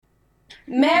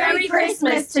Merry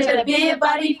Christmas to the Beer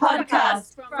Buddy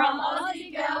podcast from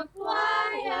Aussie Girl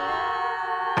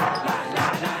Choir.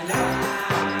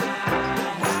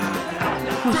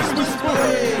 Christmas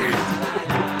pudding!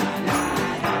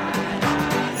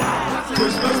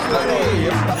 Christmas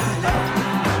pudding!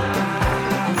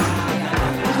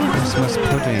 Christmas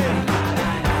pudding.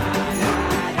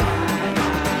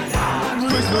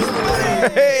 Christmas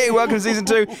pudding! Hey, welcome to season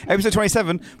 2, episode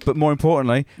 27. But more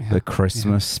importantly, the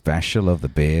Christmas special of the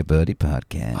Beer Birdie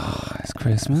podcast. Oh, it's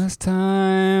Christmas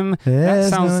time.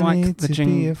 There's that sounds no like need the to be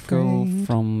jingle afraid.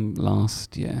 from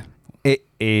last year. It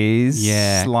is.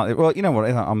 Yeah. Slightly, well, you know what?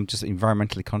 I'm just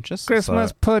environmentally conscious.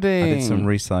 Christmas so pudding. I did some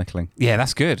recycling. Yeah,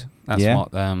 that's good. That's Yeah.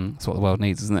 that's what the world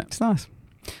needs, isn't it? It's nice.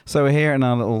 So we're here in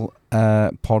our little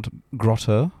pod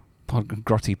grotto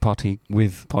Grotty potty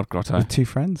with pod grotto. with two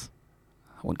friends.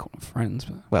 I wouldn't call them friends,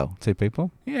 but Well, two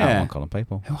people. I yeah. won't call them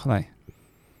people. Who are they?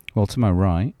 Well, to my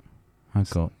right,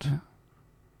 I've got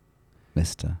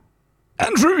Mr.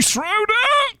 Andrew Schroeder.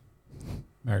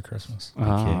 Merry Christmas. Thank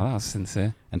Oh, you. that was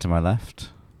sincere. And to my left,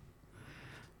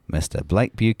 Mr.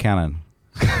 Blake Buchanan.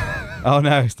 Oh,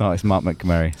 no, it's not. It's Mark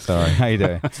McMurray. Sorry. How you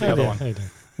doing? It's the other one.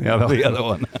 The other, The other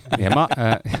one. yeah, Mark,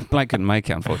 Blake couldn't make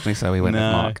it, unfortunately, so we went with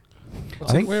No. Mark. I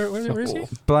think Where is he?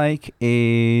 Blake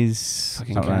is...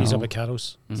 Fucking I don't know. He's up at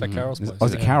Carol's. Is that Carol's place? Oh,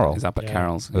 is it Carol? He's up at Yeah.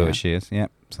 Carol's. Oh, Yeah. she is.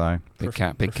 Yep. So, Big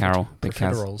Carol. Big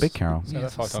Kaz. big Carol. Say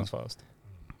that 5 times fast.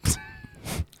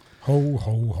 Ho,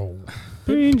 ho, ho.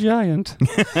 Green Giant.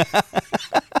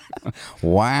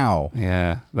 Wow.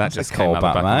 Yeah, that That's just a came out of the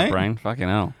callback, back of my mate. brain. Fucking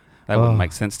hell. That Oh. wouldn't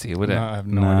make sense to you, would it? No, I have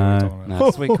no No. idea what you're talking about.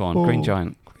 No, sweet corn, Green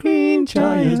Giant. Green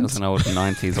It was an old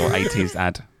 90s or 80s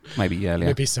ad. Maybe earlier.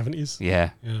 Maybe 70s.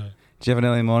 Yeah. Yeah. Did you have an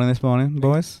early morning this morning,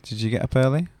 boys? Did you get up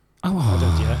early? Oh, I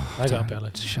did, yeah. I got up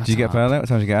early. Shut Did you get up early? What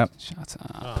time did you get up? Shut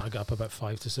up. Oh, I got up about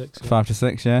 5 to 6. Yeah. 5 to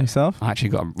 6, yeah? Yourself? I actually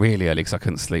got up really early because I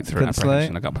couldn't sleep through Couldn't apprehension.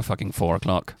 sleep? I got up at fucking 4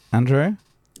 o'clock. Andrew?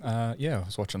 Yeah, I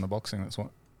was watching the boxing. That's what.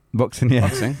 Boxing, yeah.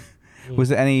 Boxing. Was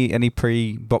there any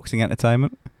pre-boxing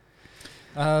entertainment?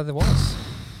 There was.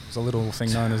 There's a little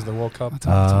thing known as the World Cup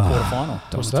Ah. quarterfinal. Don't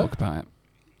What's want to talk about it.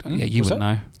 Yeah, you What's wouldn't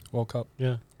know. World Cup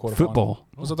Yeah. quarterfinal. Football.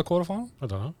 Was it the quarterfinal? I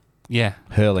don't know. Yeah.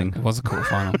 Hurling. It was a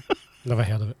quarterfinal. Never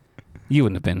heard of it. You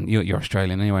wouldn't have been. You're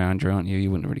Australian anyway, Andrew, aren't you?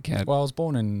 You wouldn't have really cared. Well, I was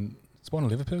born in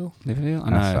Liverpool, Liverpool? I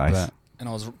That's know, nice. but and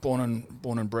I was born and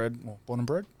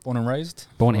raised.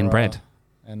 born for, inbred.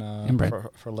 Inbred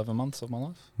for 11 months of my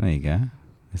life There you go.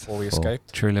 It's before we full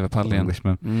escaped. True Liverpudlian.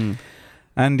 Englishman. Mm.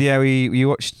 And yeah, we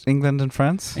watched England and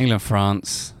France. England,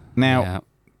 France. Now, Yeah.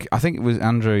 I think it was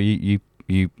Andrew, you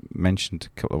mentioned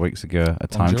a couple of weeks ago a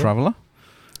time Bonjour. traveller.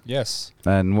 Yes.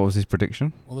 And what was his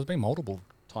prediction? Well, there's been multiple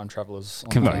time travelers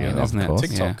on Convenient, of isn't it? course.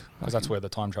 TikTok, Yeah. because that's where the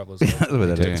time travelers That's go. where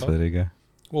They they do. do. There you go.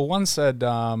 Well, one said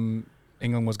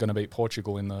England was going to beat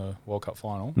Portugal in the World Cup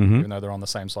final, Mhm. even though they're on the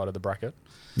same side of the bracket.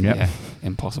 Yep. Yeah.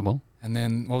 Impossible. And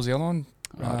then, what was the other one?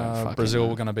 Oh, I don't fucking Brazil know.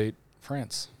 were going to beat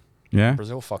France. Yeah.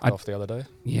 Brazil fucked I- off the other day.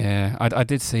 Yeah, I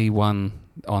did see one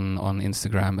on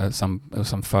Instagram. It was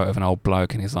some photo of an old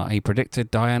bloke, and he's like, he predicted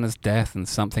Diana's death and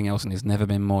something else, and he's never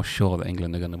been more sure that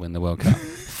England are going to win the World Cup.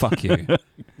 Fuck you,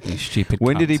 you stupid.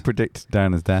 When did cunt. he predict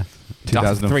Diana's death? 3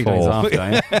 days 2004. after.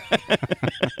 Yeah.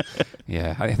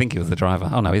 Yeah, I think he was the driver.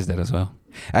 Oh no, he's dead as well.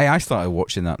 Hey, I started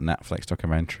watching that Netflix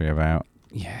documentary about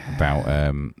Yeah.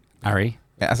 Harry. Harry.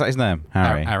 Is that his name?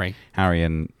 Harry. Harry. Harry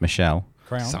and Michelle.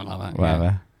 Crown. Something like that.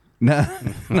 Whatever. No,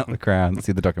 not The Crown.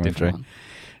 See the documentary. Different one.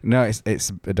 No, it's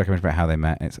a documentary about how they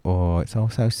met. It's all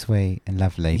so sweet and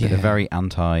lovely, but Yeah. they're very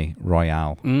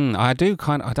anti-royale. I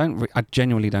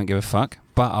genuinely don't give a fuck,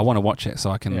 but I want to watch it so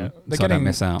I can Yeah. so I don't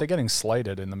miss out. They're getting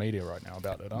slated in the media right now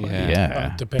about it, aren't Yeah. they?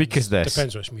 Yeah, Depends, because they're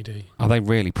depends which media. Are they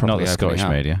really not probably the opening Scottish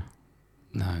up? media.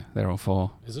 No, they're all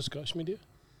for. Is it Scottish media?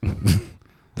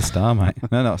 The Star, mate.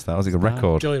 No, not Star. It was like a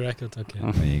record. Jolly Record, okay.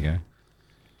 There you go.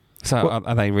 So Well-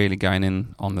 are they really going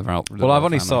in on the route? Well, I've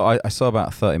only I saw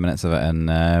about 30 minutes of it,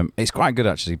 and it's quite good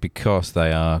actually because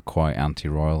they are quite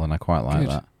anti-royal, and I quite like Good.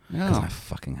 that because I Yeah.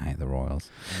 fucking hate the royals.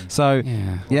 So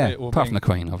Yeah. yeah, Well, Apart from the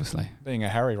Queen, obviously. being a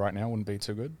Harry right now wouldn't be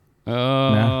too good.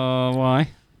 Why?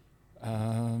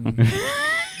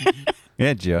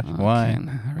 yeah, Josh. Why?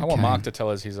 I want Mark to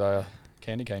tell us his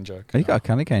candy cane joke. Oh, you got a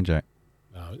candy cane joke?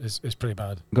 No, it's pretty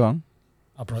bad. Go on.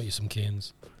 I brought you some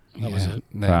canes. Yeah, was it.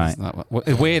 Right.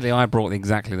 Weirdly, I brought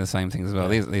exactly the same things as well.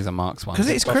 These are Mark's ones. Because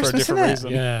it's But for a Christmas, isn't different it?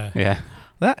 reason. Yeah,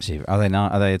 Yeah. Actually, are they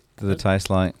not? Are they? Do they taste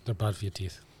like? they're bad for your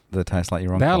teeth. Do they taste like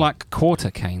your uncle? They're like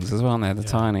quarter canes as well, aren't they? The Yeah.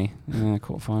 tiny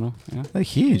quarter final. Yeah. They're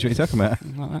huge. What are you talking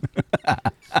about?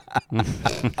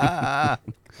 Like that.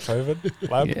 COVID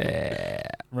lab. Yeah.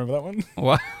 Remember that one?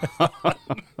 What? I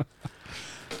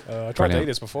tried to Brilliant. eat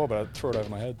this before, but I threw it over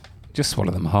my head. Just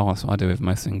swallow them whole. That's what I do with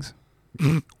most things.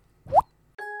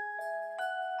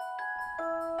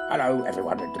 Hello,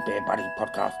 everyone at the Beer Buddy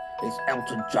podcast. It's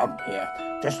Elton John here.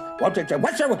 Just wanted to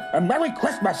wish you a Merry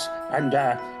Christmas, and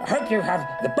I hope you have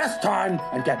the best time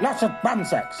and get lots of bum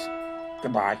sex.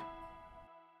 Goodbye.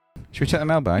 Should we check the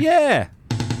mailbag? Yeah.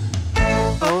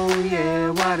 Oh yeah,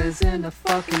 what is in the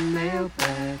fucking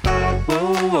mailbag?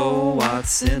 Whoa, whoa,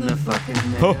 what's in the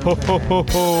fucking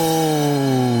mailbag?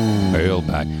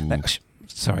 Mailbag.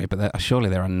 Sorry, but surely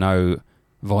there are no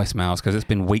voicemails because it's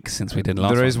been weeks since we did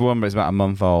last There is one. one, but it's about a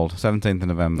month old. 17th of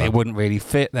November. It wouldn't really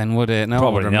fit then, would it? No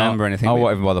one would Probably remember not. anything. I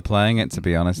won't even bother playing it, to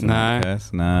be honest. in No. that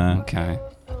case. No. Okay.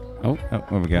 Oh,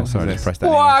 there we go. What Sorry, is just this? press that.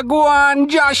 Anyway. Wagwan,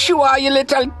 Joshua, you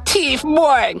little thief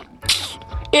boy.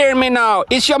 Hear me now,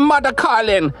 it's your mother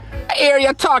calling. I hear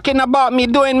you talking about me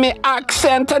doing me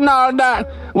accent and all that.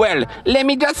 Well, let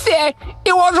me just say,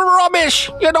 it was rubbish.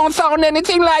 You don't sound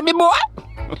anything like me, boy.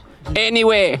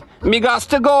 Anyway, me got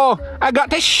to go. I got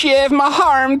to shave my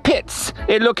armpits.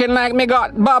 It looking like me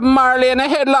got Bob Marley in a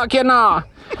headlock, you know.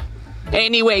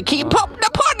 Anyway, keep up the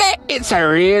putty. It's a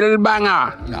real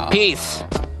banger. Peace.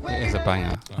 It is a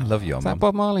banger. I love your Is that mum.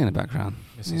 Bob Marley in the background?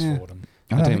 This is Fordham.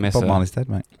 I do think miss Bob her. Marley's dead,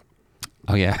 mate.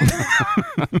 Oh, yeah.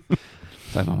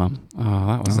 So my mum. Oh,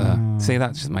 that was... see,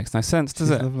 that just makes no sense, does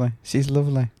She's it? lovely. She's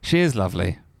lovely. She is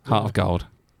lovely. Heart of gold.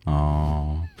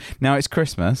 Oh. Now it's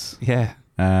Christmas. Yeah,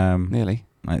 nearly.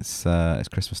 It's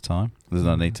Christmas time. There's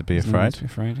no need to be There's no need afraid. to be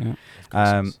afraid,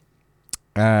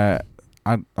 yeah.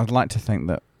 I'd like to think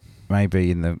that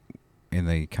maybe in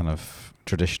the kind of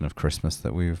tradition of Christmas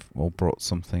that we've all brought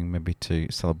something maybe to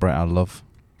celebrate our love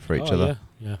for each other.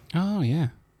 Yeah. Oh, yeah.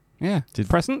 Yeah.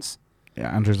 Presents?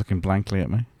 Yeah, Andrew's looking blankly at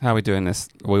me. How are we doing this?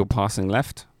 Are we all passing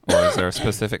left? Or is there a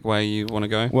specific way you want to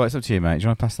go? Well, it's up to you, mate. Do you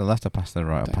want to pass to the left or pass to the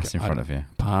right or Take pass it. in front of you?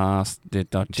 Pass the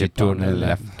dodgy Chip on the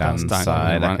left-hand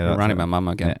side. Okay, that's Running it. my mum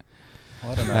again.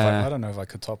 Well, I don't know if I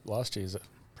could top last year's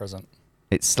present.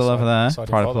 It's still So- over there. so I didn't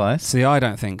Pride of bother. place. See, I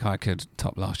don't think I could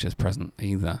top last year's present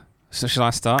either. So shall I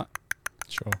start?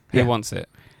 Sure. Who wants it?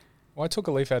 Well, I took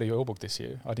a leaf out of your book this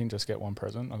year. I didn't just get one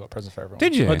present. I got a present for everyone.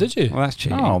 Did you? Oh, did you? Well, that's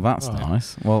cheating. Oh, that's Oh.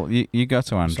 nice. Well, you go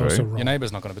to Andrew. So wrong. Your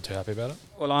neighbour's not going to be too happy about it.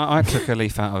 Well, I took a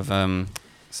leaf out of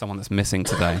someone that's missing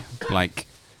today, Blake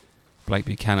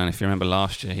Buchanan. If you remember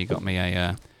last year, he got me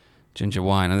a ginger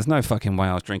wine, and there's no fucking way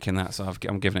I was drinking that, so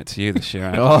I'm giving it to you this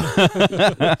year. Oh.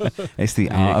 It's the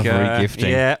There art of you go. regifting.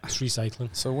 Yeah. It's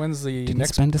recycling. So when's the Didn't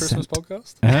next spend a Christmas cent.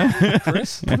 podcast?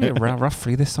 Chris? Probably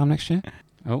roughly this time next year.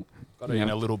 Oh, Got it in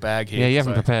a little bag here. yeah, you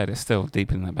haven't so prepared. It's still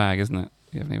deep in that bag, isn't it?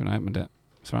 You haven't even opened it.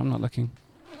 Sorry, I'm not looking.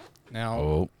 Now,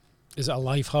 Oh. Is it a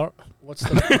live heart? what's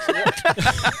the...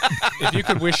 if you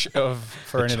could wish for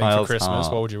anything for child's Christmas,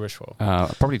 heart. what would you wish for?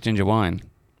 Probably ginger wine,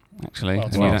 actually. Well,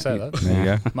 And that's you why I don't- say that. There you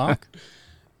go. Mark?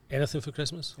 Anything for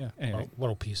Christmas? Yeah, Well, anything.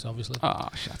 world peace, obviously. Oh,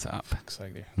 shut up. Fuck's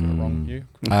sake, yeah. Got it wrong. You?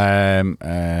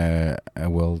 A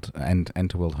world end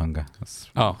to world hunger. That's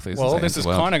Oh, Well, this is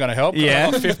kind of going to help. Yeah.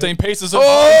 I got 15 pieces of...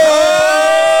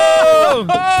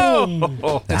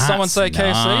 Oh! Did someone say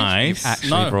KFC? Nice. Actually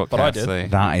No, brought but I KFC.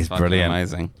 did. That is Fucking brilliant.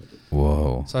 Amazing.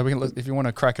 Whoa. So we can, if you want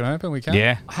to crack it open, we can.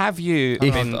 Yeah. Have you I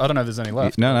been? don't know if there's any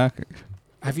left. No.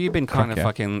 Have you been kind of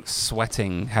Crack it. fucking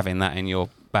sweating having that in your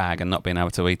bag and not being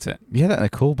able to eat it? Yeah, that's a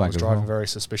cool I bag was as driving well. very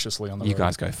suspiciously on the You road.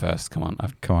 guys go first. Come on.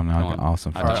 Come on, Come I'll on. get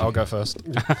awesome. All right, I'll go first.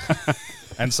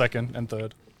 And second and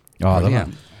third. Oh, I love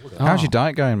Brilliant. it. How's Oh. your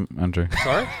diet going, Andrew?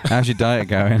 Sorry? How's your diet You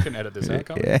going? can edit this out,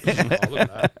 can't Yeah. we? Oh, look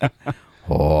at that.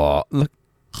 Oh, look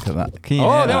at that. Can you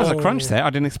Oh, hear there was that? a crunch there. I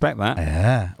didn't expect that.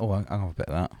 Yeah. Oh, I'll have a bit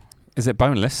of that. Is it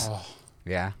boneless?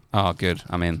 Yeah. Oh, good.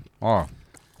 I'm in. Oh,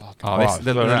 Oh, Wow,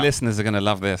 the look at that. listeners are going to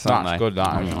love this, aren't that's they? good.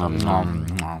 That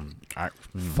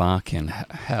is. Fucking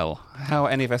hell. How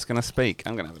are any of us going to speak?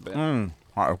 I'm going to have a bit.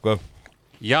 Right, good.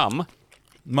 Yum.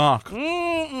 Mark.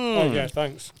 Oh, yeah,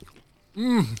 thanks.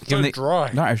 Give me- dry.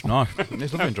 That is nice.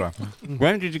 It's lovely dry.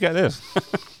 When did you get this?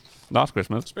 Last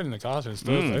Christmas. It's been in the car since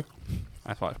Thursday.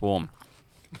 That's why it's warm.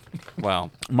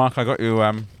 Wow. Mark, I got you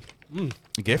a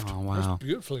gift. Oh, wow.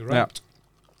 Beautifully wrapped.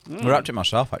 I wrapped it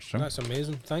myself, actually. That's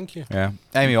amazing. Thank you. Yeah.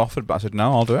 Amy offered, but I said,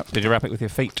 no, I'll do it. Did you wrap it with your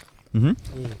feet?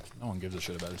 Mm-hmm. No one gives a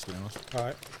shit about this, to be honest. All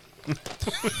right.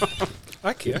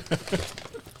 I care.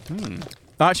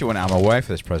 I actually went out of my way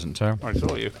for this present, too. I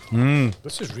saw you.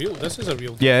 This is real. This is a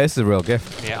real. Yeah, this is a real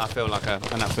gift. Yeah, I feel like an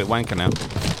absolute wanker now.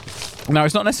 No,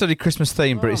 it's not necessarily Christmas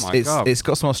themed, but Oh my God. it's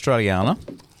got some Australiana.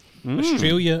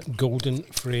 Australia golden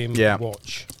frame Yeah.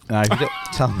 watch. Now, if you don't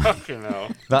tell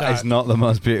me, that is not the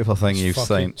most beautiful thing you've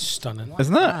Fucking seen. stunning.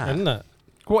 Isn't it? Isn't it?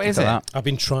 What is Look it? at that. I've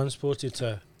been transported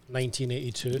to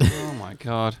 1982. Oh my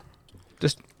god.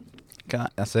 Just,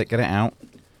 that's it, get it out.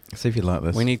 See if you like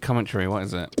this. We need commentary. What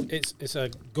is it? It's a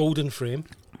golden frame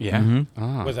Yeah. Mhm.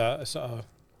 Ah. with a sort of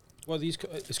what are these?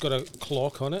 It's got a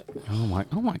clock on it, Oh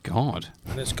my God.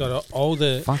 and it's got all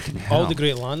the Fucking hell. all the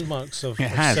great landmarks of It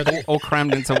has Sydney all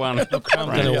crammed into one.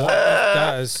 crammed in a wall.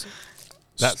 That is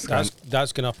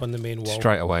That's going up on the main wall.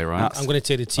 straight away, right? I'm going to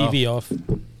take the TV off.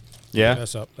 Yeah.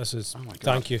 This up. This is. Oh my God.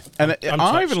 Thank you. And I'm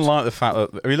I even touched. like the fact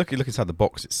that if you look inside the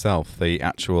box itself, the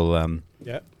actual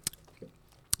Yeah,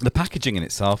 the packaging in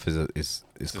itself is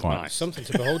quite nice. something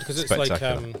to behold because it's like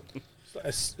Spectacular.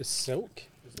 it's silk.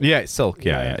 yeah, it's silk.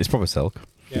 Yeah, Yeah. it's proper silk.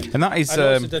 Yeah. And that is I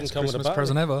noticed it didn't come with a Christmas battery.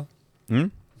 present ever.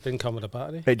 Didn't come with a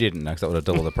battery. it didn't, because that would have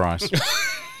doubled the price.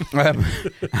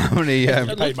 How many?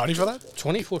 You paid money for that?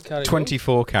 24 carat.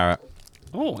 24 carat.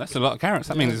 Oh, that's a lot of carrots.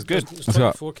 That means it's good. It's It's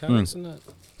got- 24 carats in it.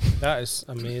 That is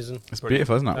amazing. It's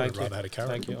beautiful, isn't it? Thank you. rather had a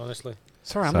carrot. Thank you. Honestly.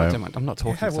 Sorry, I'm So- not doing it. I'm not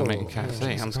talking. Yeah, so I'm whoa, eating whoa, KFC. whoa,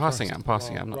 I'm Jesus passing it. Christ. I'm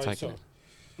passing it. I'm not Right, taking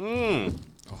so, it.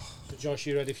 so Josh,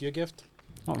 you ready for your gift?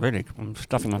 Not really. I'm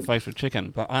stuffing my face with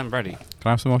chicken, but I'm ready. Can I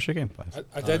have some more chicken, please?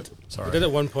 I did. Sorry. I did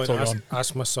at one point It's all ask, gone.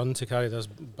 ask my son to carry this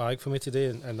bag for me today,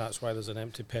 and that's why there's an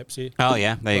empty Pepsi. Oh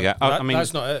yeah, there you go. But Oh, I mean,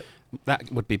 that's not it.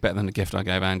 that would be better than the gift I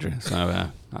gave Andrew.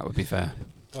 So that would be fair.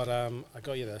 But I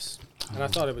got you this, and I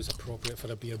thought it was appropriate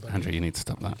for a beer buddy. Andrew, you need to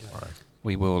stop that.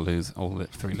 We will lose all the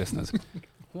 3 listeners.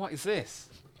 What is this?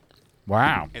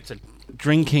 Wow. It's a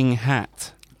drinking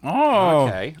hat. Oh.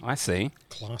 Okay, I see.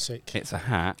 Classic. It's a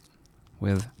hat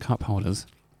with cup holders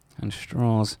and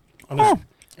straws. And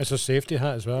it's a safety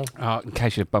hat as well. Oh, in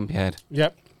case you bump your head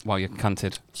Yep. while you're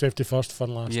cunted. Safety first,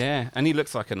 fun last. Yeah, and he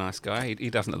looks like a nice guy. He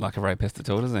doesn't look like a rapist at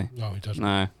all, does he? No, he doesn't.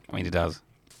 No, I mean he does.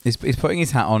 He's putting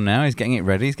his hat on now. He's getting it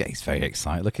ready. He's very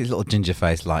excited. Look at his little ginger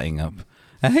face lighting up.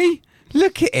 Hey,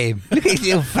 look at him. Look at his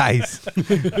little face.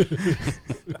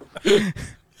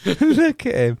 Look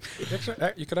at him.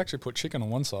 You could actually put chicken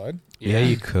on one side. Yeah,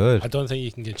 you could. I don't think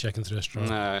you can get chicken through a straw.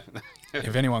 No.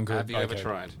 If anyone could. Have you ever okay.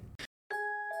 tried?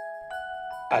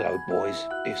 Hello, boys.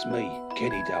 It's me,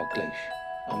 Kenny Dalglish.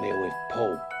 I'm here with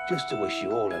Paul, just to wish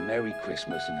you all a Merry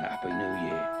Christmas and a Happy New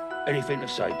Year. Anything to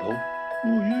say, Paul?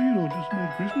 Oh, yeah, just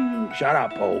Merry Christmas. Shut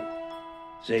up, Paul.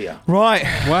 See ya. Right.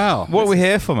 Wow. What are we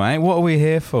here for, mate? What are we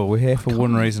here for? We're here for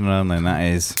one reason only, and that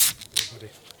is...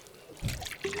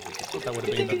 That would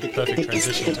have been the perfect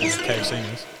transition to KFC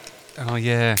news. Oh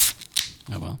yeah.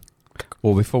 Oh well.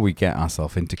 Well, before we get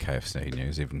ourselves into KFC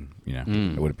news, even,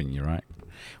 Mm. it would have been you, right?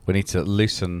 We need to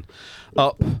loosen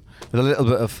up with a little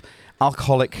bit of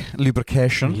alcoholic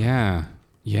lubrication. Yeah.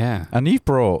 Yeah. And you've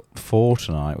brought 4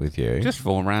 tonight with you. Just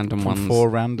 4 random from ones. 4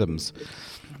 randoms.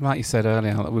 Like you said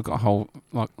earlier, we've got a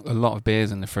lot of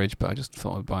beers in the fridge, but I just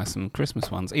thought I'd buy some Christmas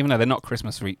ones, even though they're not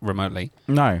Christmas remotely.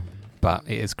 No. But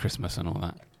it is Christmas and all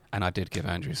that. And I did give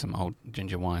Andrew some old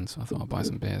ginger wine, so I thought I'd buy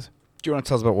some beers. Do you want to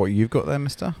tell us about what you've got there,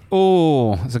 mister?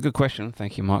 Oh, that's a good question.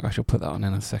 Thank you, Mark. I shall put that on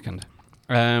in a second.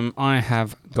 I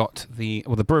have got the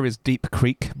brewer is Deep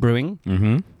Creek Brewing.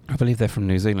 Mm-hmm. I believe they're from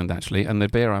New Zealand, actually. And the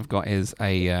beer I've got is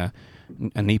a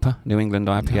NEPA, New England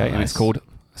IPA, and it's called,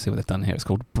 see what they've done here, it's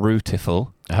called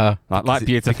Brewtiful. Like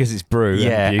beautiful. Because it's brew.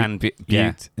 Yeah, and and butte,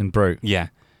 yeah. butte and brew. Yeah.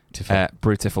 Tiful.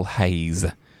 Brewtiful Haze.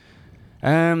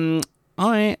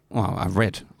 I've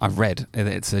read that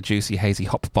it's a juicy hazy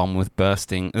hop bomb with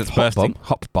bursting. It's Hop bursting. bomb?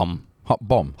 Hop bomb. Hot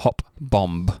bomb. Hop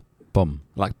bomb. Bomb.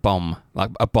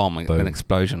 Like a bomb, Boom. an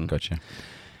explosion. Gotcha.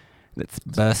 It's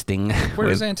bursting. Where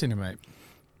with, is Anthony, mate?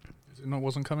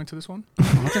 Wasn't coming to this one?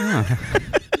 I don't know.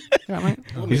 You know what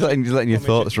I mean? He's letting your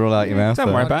thoughts roll out your mouth. Don't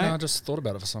there. worry about No, it. I just thought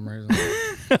about it for some reason.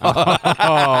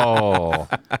 Oh,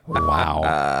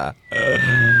 wow.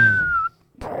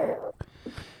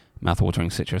 Mouth-watering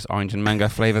citrus, orange and mango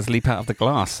flavours leap out of the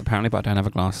glass, apparently, but I don't have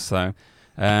a glass, so...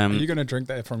 Are you going to drink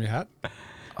that from your hat?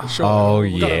 Sure. Oh,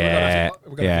 We've got a- yeah.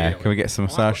 we've got a Yeah. video. Can we get some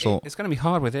social... It's going to be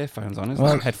hard with earphones on, isn't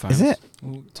Well, it? Headphones. is it?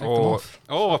 We'll take them off.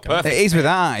 Oh, perfect. It is with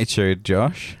that attitude,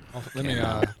 Josh. Let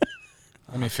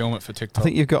me film it for I TikTok.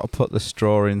 think you've got to put the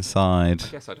straw inside. I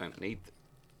guess I don't need...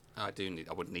 I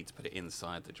would need to put it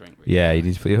inside the drink. Really. Yeah, you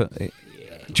need to put your... Do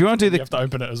you want to do you the... have to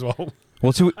open it as well.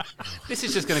 Well, This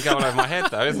is just going to go all over my head,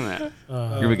 though, isn't it?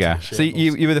 here we go. So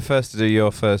you were the first to do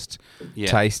your first Yeah.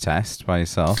 taste test by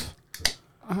yourself.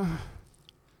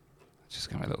 Just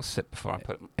going to have a little sip before I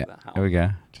put Yeah, that hat here on. we go.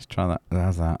 Just try that.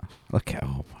 How's that? Look at...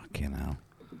 Oh, fucking hell.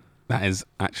 That is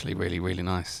actually really, really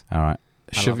nice. All right.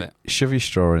 I love it. Shove your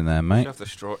straw in there, mate. Shove the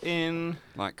straw in,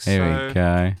 like Here so. we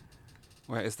go.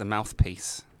 Where is the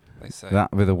mouthpiece, they say?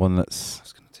 That with the one that's... I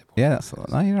was going to tip Yeah, that's...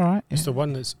 No, you're all right. It's Yeah. the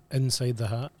one that's inside the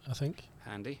hat, I think.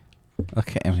 Handy.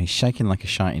 Look at him. He's shaking like a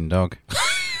shiting dog.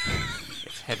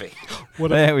 It's heavy.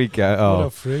 There we go. What a Oh,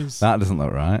 phrase. that doesn't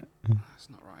look right. That's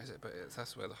not right, is it? But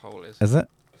that's where the hole is. Is it?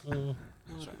 Mm.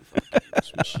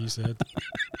 That's what she said.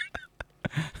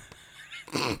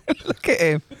 Look at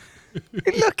him.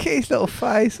 Look at his little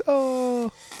face.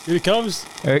 Oh. Here he comes.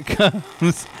 Here it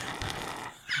comes.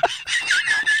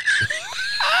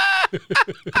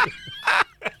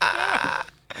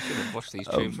 Should have washed these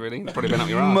tubes, really. Probably been up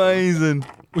your arse. Amazing.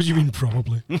 What do you mean,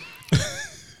 probably? I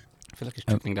feel like it's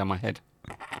trickling down my head.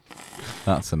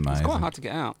 That's amazing. It's quite hard to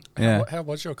get out. Yeah. How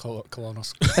was your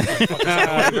colonoscopy?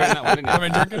 I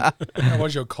I'm drinking. How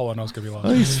was your colonoscopy last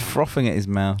Oh, he's frothing at his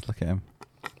mouth. Look at him.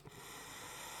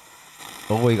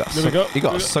 Oh, you got There we go. you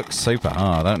got to suck super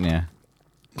hard, don't you?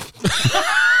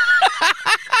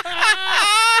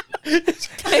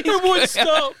 It won't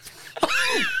stop.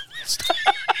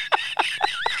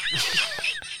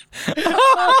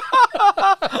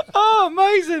 Oh,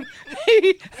 amazing!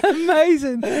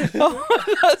 Amazing! Oh,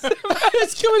 that's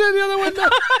It's coming in the other window.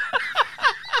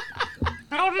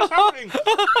 How is this happening?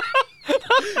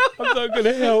 I'm not going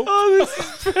to help. Oh, this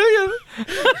is brilliant!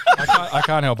 I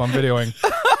can't help. I'm videoing.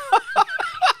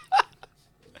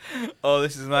 Oh,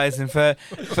 this is amazing for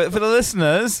the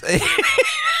listeners.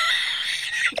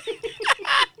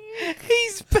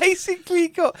 He's basically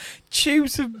got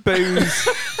tubes of booze.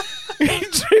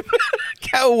 Look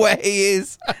how wet he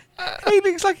is. He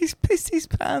looks like he's pissed his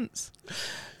pants.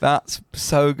 That's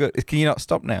so good. Can you not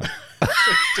stop now?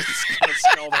 Just gonna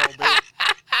skull the whole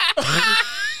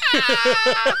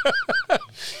bit.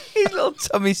 His little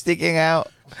tummy sticking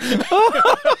out.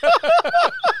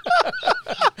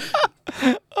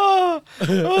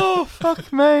 Oh,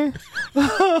 fuck me.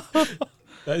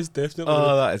 That is definitely.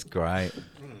 Oh, that is great.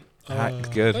 That's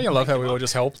good. Don't you love how we all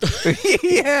just helped?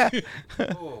 Yeah.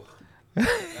 Oh. That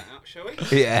out, shall we?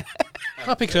 Yeah.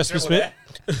 Happy Christmas, mate.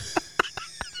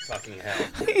 Fucking hell.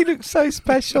 You look so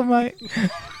special, mate.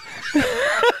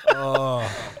 Oh,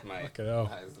 Mate, fucking hell.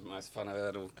 that is the most fun I've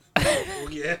heard all. Oh,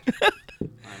 yeah.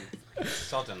 I'm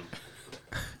sodden.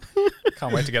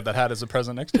 Can't wait to get that hat as a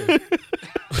present next year.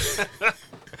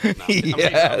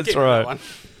 Yeah, that's right.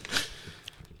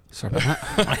 Sorry about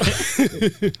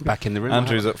that. Back in the room.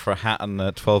 Andrew's up for a hat and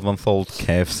a 12-month-old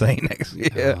KFC next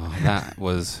year. Oh, that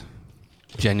was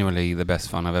genuinely the best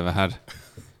fun I've ever had.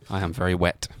 I am very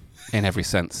wet in every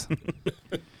sense.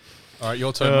 All right,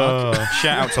 your turn, Mark.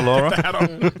 Shout out to Laura.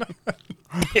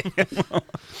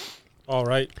 All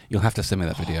right. You'll have to send me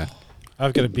that video.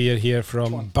 I've got a beer here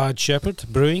from Bad Shepherd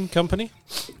Brewing Company.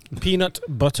 Peanut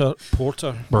Butter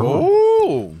Porter.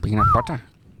 Oh. Peanut butter.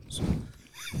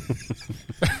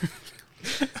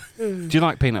 Do you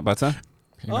like peanut butter?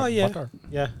 Oh, yeah. Butter.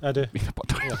 Yeah, I do. Peanut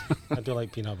butter. Yeah, I do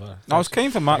like peanut butter. I was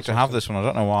keen for Mark to have this one. I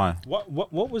don't know why.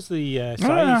 What was the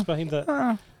science behind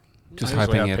that? Just I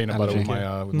usually hoping have you peanut butter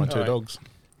with my two Alright. dogs.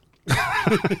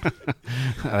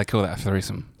 They call that a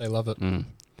threesome. They love it. Mm.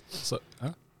 So,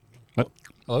 huh? What?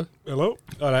 Hello? Hello.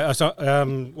 All right. I saw.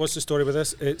 What's the story with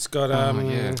this? It's got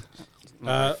Yeah.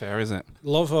 Not fair, is it?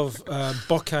 love of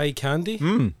Buckeye candy.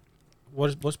 Mm.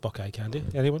 What's Buckeye candy?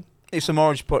 Anyone? It's some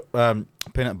orange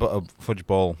peanut butter fudge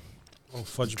ball Oh,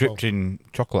 fudge ball. dripped in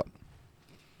chocolate.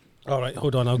 All right.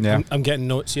 Hold on. Yeah. I'm getting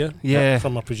notes here. Yeah.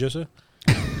 From our producer.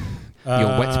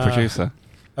 Your wet producer.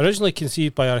 Originally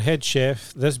conceived by our head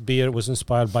chef, this beer was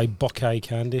inspired by Buckeye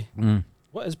candy. Mm.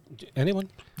 What is anyone?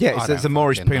 Yeah, I it's don't the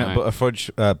Moorish fucking peanut know. butter fudge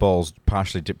balls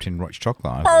partially dipped in rich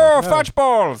chocolate. Oh, Yeah. fudge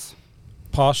balls!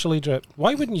 Partially drip.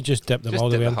 Why wouldn't you just dip them Just all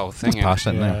the dip way the in? whole thing It's in.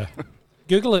 partially in Yeah. there.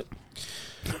 Google it.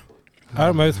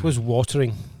 Our mouth was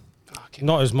watering.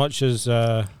 Not as much as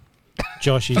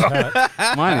Josh's hat.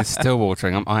 Mine is still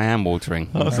watering. I am watering.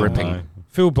 I'm dripping.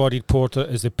 Full-bodied porter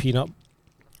is the peanut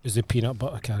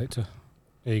butter character.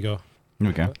 There you go. Here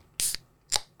we go.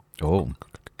 Oh.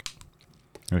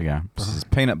 Here we go. This is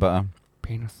peanut butter.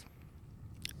 Penis.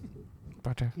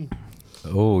 Butter.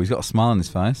 Oh, he's got a smile on his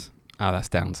face. Oh, that's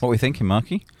Downs. What are we thinking,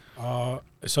 Marky?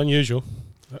 It's unusual.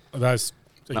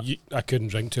 I couldn't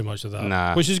drink too much of that.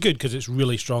 Nah. Which is good because it's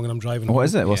really strong and I'm driving. What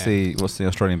is it? What's Yeah. the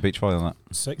Australian beach volley on that?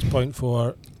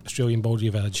 6.4 Australian Baldy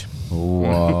Veg.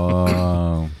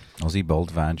 Whoa. Aussie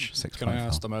bold vag. 6.4. Can I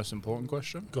ask the most important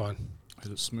question? Go on. Is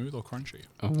it smooth or crunchy?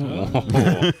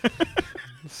 Oh.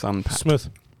 Sun patch. Smooth.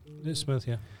 It's smooth,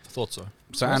 yeah. I thought so.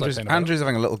 So Smells like peanut butter. Andrew's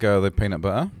having a little go of the peanut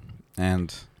butter,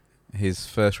 and his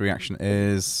first reaction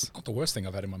is Not the worst thing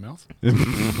I've had in my mouth.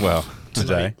 well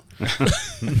today.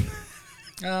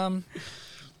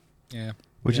 Yeah.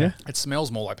 Would Yeah. you? It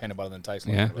smells more like peanut butter than it tastes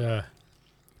like. Yeah. Yeah.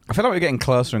 I feel like we're getting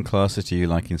closer and closer to you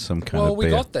liking some kind Well, of we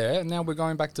beer. got there, and now we're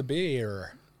going back to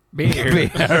beer. Beer.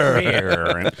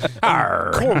 Beer.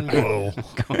 Cornwall.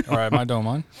 All right, am I doing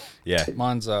mine? Yeah.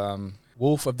 Mine's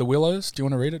Wolf of the Willows. Do you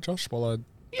want to read it, Josh? While I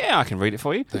Yeah, I can read it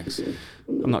for you. thanks.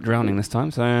 I'm not drowning this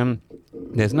time. So,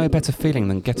 There's no better feeling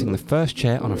than getting the first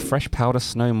chair on a fresh powder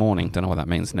snow morning. Don't know what that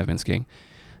means. Never been skiing.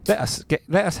 Let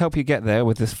us help you get there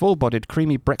with this full-bodied,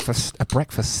 creamy breakfast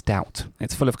stout.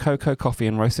 It's full of cocoa, coffee,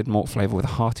 and roasted malt flavour with a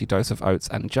hearty dose of oats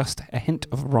and just a hint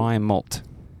of rye malt.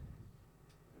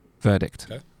 Verdict.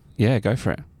 Okay. Yeah, go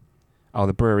for it. Oh,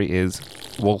 the brewery is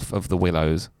Wolf of the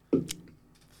Willows.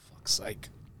 Fuck's sake.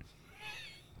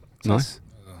 Nice.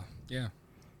 Yeah.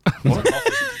 It's like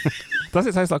coffee. Does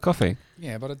it taste like coffee?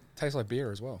 Yeah, but it tastes like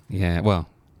beer as well. Yeah, well,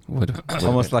 would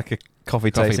Almost like a coffee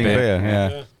tasting beer.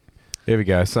 Yeah. Here we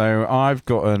go. So I've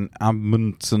got an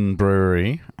Edmonton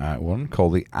brewery one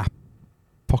called the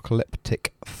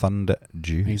Apocalyptic Thunder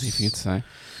Juice. Easy for you to say.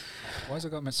 Why has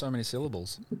it got so many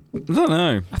syllables? I don't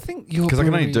know. I think your Because I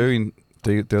can only brewery-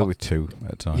 deal with two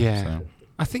at a time. Yeah. So.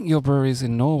 I think your brewery's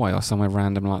in Norway or somewhere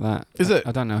random like that. Is it?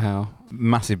 I don't know how.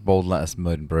 Massive bold letters,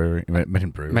 Made in Brewery. Made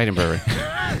in brewery.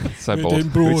 So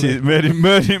bold. Which is made in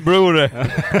brewery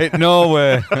in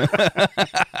Norway.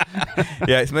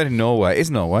 Yeah, it's made in Norway. It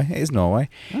is Norway.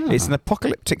 It's an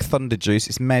apocalyptic thunder juice.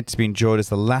 It's meant to be enjoyed as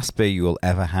the last beer you will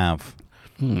ever have.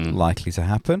 Likely to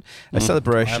happen. A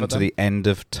celebration to the end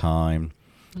of time.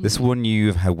 This one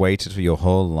you have waited for your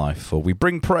whole life for. We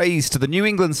bring praise to the New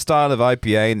England style of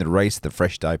IPA in the race to the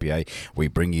fresh IPA. We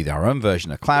bring you our own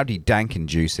version of cloudy, dank, and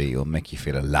juicy. It'll make you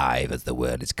feel alive as the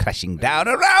world is crashing down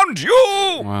around you.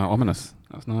 Wow, ominous.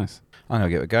 That's nice. I'm going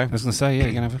to give it a go. I was going to say, yeah,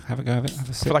 you're going to have a go of it. Have a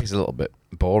I sip. feel like it's a little bit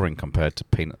boring compared to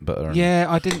peanut butter. And Yeah,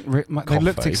 I didn't. They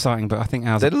looked coffee. exciting, but I think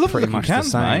ours They're are lovely pretty looking much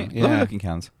cans, the same. mate. Yeah. Lovely looking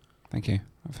cans. Thank you.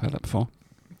 I've heard that before.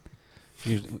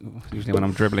 Usually when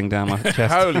I'm dribbling down my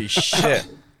chest. Holy shit.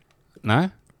 No?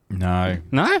 No.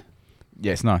 No?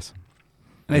 Yeah, it's nice.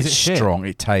 Is It's it shit? strong.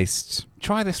 It tastes.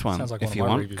 Try this one Sounds like if one of you my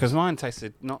want, reviews. because mine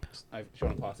tasted not. Oh, do you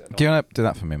want to pass it? Do you want to do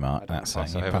that for me, Mark? I don't That's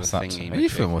pass it. it You over pass the that thingy, to me. mate. You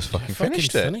film was fucking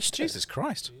finished it. finished it. Jesus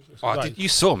Christ. Oh, you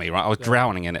saw me, right? I was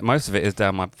drowning in it. Most of it is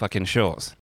down my fucking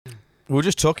shorts. We were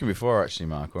just talking before, actually,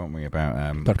 Mark, weren't we,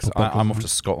 about... because I'm off to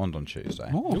Scotland on Tuesday.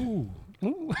 Oh,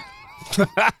 Ooh.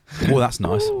 Oh, that's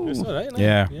nice. It's all right, isn't it?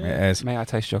 Yeah, it is. may I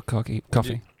taste your coffee?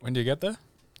 When do you get there?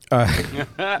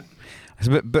 It's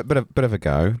a bit of a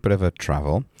go, bit of a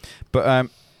travel. But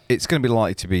it's going to be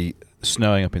likely to be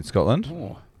snowing up in Scotland.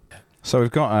 Oh. So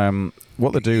we've got...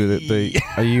 what they do...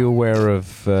 Are you aware of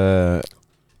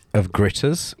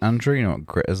gritters, Andrew? You know what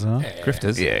gritters are? Yeah.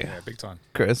 Grifters? Yeah, big time.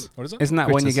 Gritters. What is it? Isn't that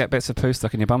when you Gritters. get bits of poo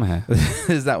stuck in your bum hair?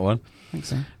 Is that one? I think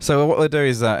so. So what they do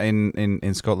is that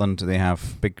in Scotland they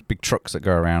have big trucks that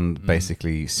go around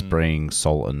basically spraying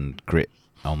salt and grit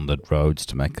on the roads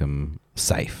to make them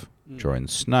safe during the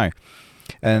snow,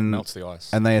 and Melts the ice.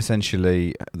 and they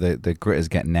essentially the gritters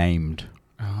get named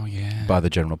Oh, yeah. by the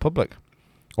general public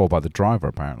or by the driver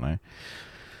apparently.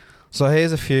 So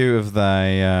here's a few of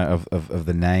the of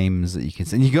the names that you can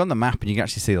see. And you go on the map and you can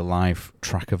actually see the live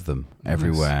track of them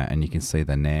everywhere, and you can see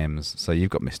their names. So you've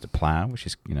got Mr. Plough, which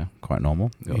is quite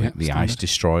normal. You've got Yeah, the standard. Ice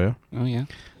Destroyer. Oh, yeah.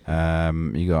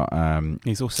 You got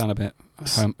These all sound a bit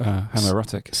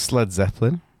homoerotic. Sled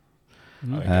Zeppelin.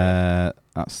 Okay.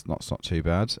 That's not too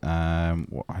bad. I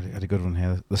had a good one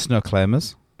here. The Snow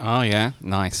Claimers. Oh, yeah.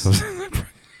 Nice.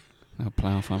 They'll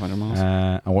plough 500 miles.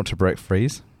 I Want to Break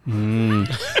Freeze. Mm.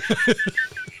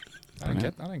 I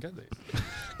don't get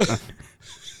these.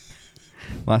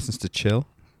 License to Chill.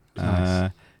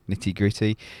 Nice. Nitty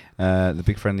Gritty. The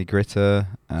Big Friendly Gritter.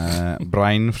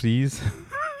 Brian Freeze.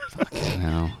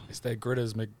 No. Is there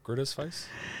Gritters McGritter's face?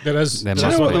 There is. There Do you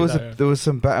must know what? be. There was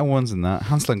some better ones than that.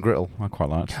 Hansel and Gretel. I quite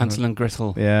liked. Hansel and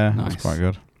Gretel. Yeah, Nice. that's quite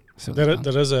good. So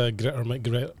There is a grit or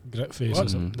McGrit face. What? Or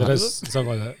something. Mm. There is something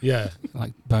like that. Yeah.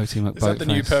 like Boaty McBoatface. Is that the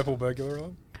new purple burglar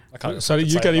one? I can't. Sorry,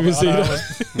 you say can't it. even see I know.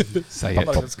 that. Say I'm it.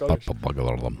 not even Scottish.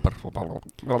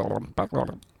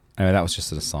 Anyway, that was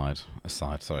just an aside.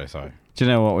 Sorry. Do you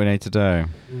know what we need to do?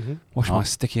 Wash my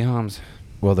sticky arms.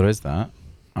 Well, there is that.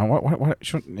 What, are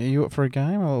you up for a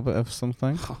game? A little bit of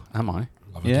something? Am I?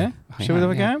 Yeah? I Shall we am,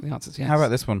 have a yeah. game? The answer's yes. How about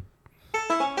this one?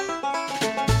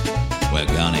 We're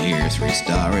gonna hear 3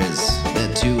 stories.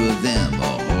 The 2 of them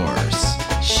are horse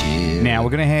shit. Now, we're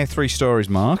going to hear 3 stories,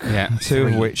 Mark. Yeah. 2 of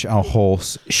 3. which are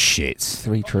horse shit.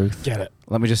 3 truth. Get it.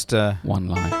 Let me just... 1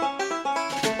 lie.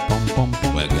 Bum, bum,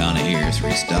 bum. We're gonna hear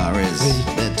 3 stories.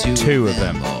 The 2 of of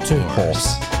them are Two.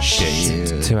 horse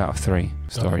shit. 2 out of 3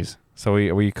 stories. So are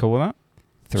you cool with that?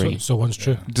 3. So one's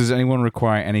true. Does anyone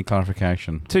require any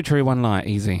clarification? 2 true, 1 lie.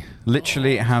 Easy.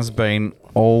 Literally, it has been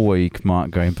all week,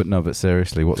 Mark going, but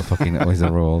seriously, what the fucking is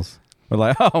the rules? We're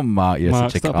like, oh, Mark, you're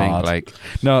Mark, such a stop being card. Blake.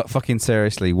 No, fucking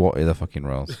seriously, what are the fucking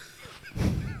rules?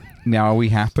 Now, are we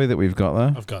happy that we've got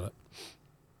there? I've got it.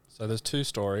 So there's 2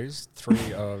 stories.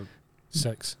 3 are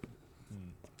 6.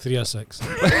 3 or 6.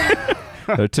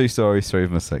 There are 2 stories, 3 of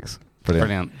them are 6. Brilliant.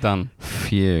 Brilliant. Done.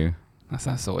 Phew. That's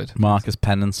that sorted. Marcus,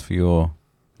 penance for your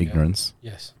ignorance.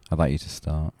 Yes. I'd like you to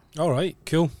start. All right.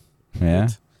 Cool. Yeah.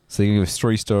 Good. So you give us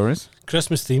 3 stories.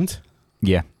 Christmas themed.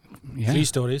 Yeah. Yeah. 3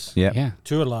 stories. Yeah. Yeah.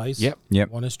 2 are lies. Yep. Yep.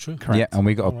 1 is true. Correct. Yeah, and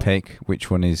we got to Alright. pick which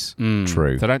one is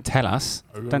true. So don't tell us.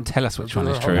 Don't tell us which one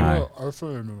is true. No.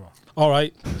 All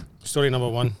right. Story number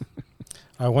 1.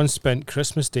 I once spent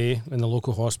Christmas Day in the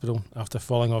local hospital after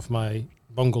falling off my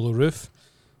bungalow roof,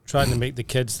 trying to make the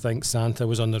kids think Santa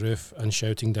was on the roof and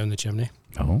shouting down the chimney.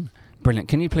 Oh. Brilliant.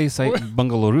 Can you please say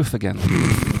bungalow roof again?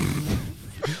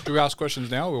 Do we ask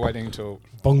questions now? Or we're waiting until.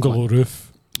 Bungalow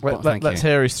roof. Thank Let's you.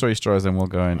 hear his 3 stories, then we'll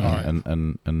go in Alright.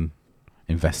 and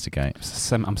investigate.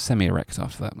 I'm semi-erect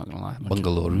after that, not going to lie.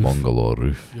 Bungalow roof. Bungalow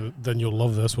roof. Then you'll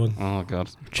love this one. Oh,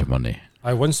 God. Chimney.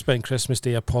 I once spent Christmas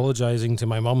Day apologising to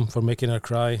my mum for making her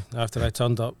cry after I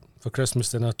turned up for Christmas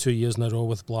dinner 2 years in a row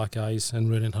with black eyes and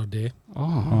ruining her day.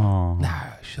 Oh. No,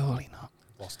 surely not.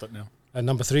 Lost it now. And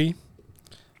number 3,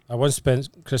 I once spent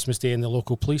Christmas Day in the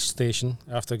local police station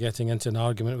after getting into an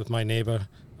argument with my neighbour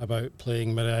about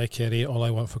playing Mariah Carey All I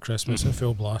Want for Christmas at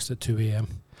full blast at 2 a.m.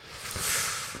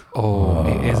 Oh,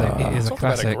 it is a Talk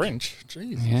classic. about a Grinch.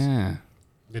 Jesus. Yeah.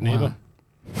 The neighbour.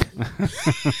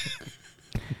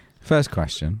 First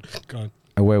question. Go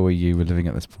on. Where were you living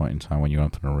at this point in time when you were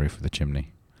up on a roof with a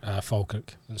chimney?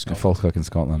 Falkirk in In Scotland. Falkirk in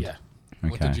Scotland? Yeah.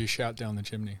 What did Okay. you shout down the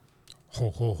chimney? Ho,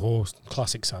 ho, ho.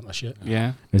 Classic Santa shit.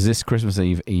 Yeah. Is this Christmas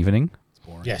Eve evening? It's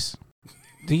boring. Yes.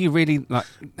 Do you really, like,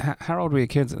 how old were your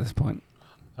kids at this point?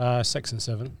 6 and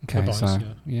 7. Okay, The boys, so, yeah.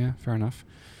 yeah, fair enough.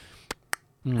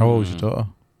 How old was your Mm. daughter?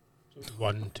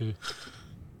 1, 2.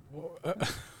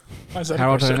 Why is that a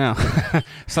How old are they question? now?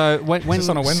 So when Is this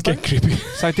on a Wednesday? Creepy.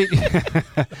 so did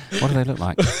what do they look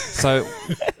like? So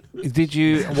did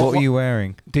you What were you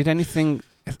wearing? did anything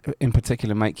in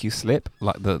particular make you slip,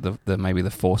 like the maybe the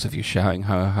force of you shouting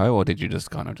ho ho ho, or did you just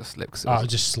kind of just slip? 'cause it I was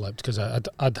just slept because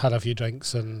I'd had a few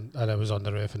drinks and I was on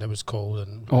the roof and it was cold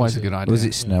and always a icy. good idea. Was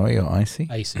it snowy or icy?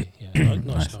 Icy, yeah. Not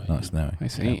Nice, snowy. not snowy. I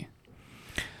see.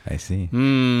 I see.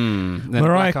 Then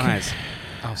Mariah black Ca- eyes.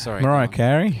 Oh, sorry. Mariah go on.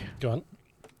 Carey? Go on.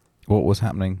 What was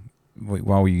happening?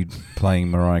 Why were you playing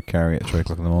Mariah Carey at 3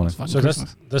 o'clock in the morning? It's fucking So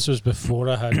Christmas. this was before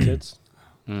I had kids,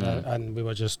 Mm. and we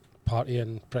were just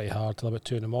partying pretty hard till about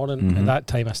 2 in the morning. Mhm. At that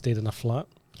time, I stayed in a flat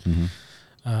Mm-hmm.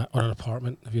 or an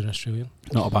apartment if you're an Australian.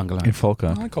 Not a bungalow. In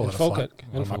Falkirk. I call In it a flat. Falkirk.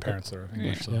 One In of my Falkirk. parents are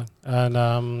English. So. Yeah,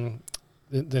 and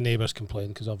the neighbours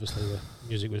complained because obviously the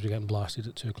music was getting blasted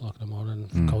at 2 o'clock in the morning.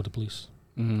 Mm. Called the police.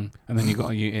 And then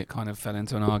it kind of fell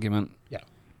into an argument. Yeah.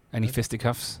 Any Yeah.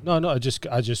 fisticuffs? No, I just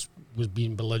was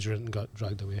being belligerent and got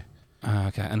dragged away.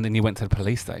 Okay. And then you went to the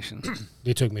police station.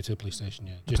 They took me to the police station.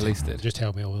 Yeah, The police did? Just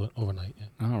held me overnight. Yeah.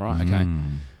 Oh, right. Okay.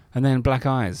 Mm. And then black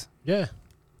eyes. Yeah.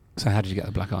 So how did you get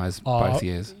the black eyes both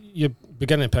years? You're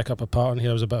beginning to pick up a pattern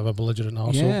here. I was a bit of a belligerent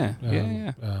also.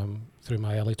 Yeah, Through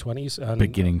my early 20s. And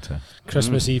Beginning to.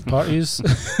 Christmas Eve parties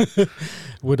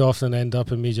would often end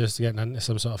up in me just getting into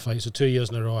some sort of fight. So 2 years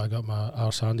in a row, I got my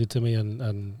arse handed to me and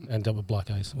ended up with black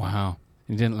eyes. Wow.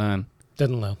 You didn't learn.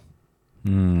 Didn't learn.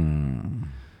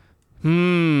 I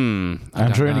don't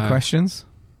Andrew, any know. questions?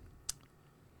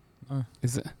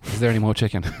 Is there any more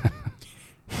chicken?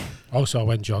 Also, I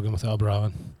went jogging without a bra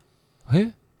on.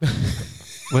 Who?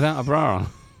 Without a bra on?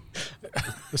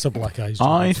 It's a black eyes.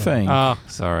 I jogging, so- think Oh,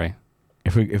 sorry.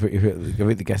 if we go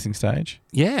at the guessing stage,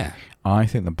 Yeah. I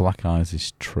think the black eyes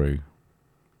is true.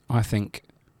 I think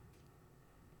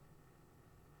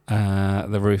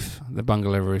the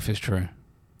bungalow roof is true.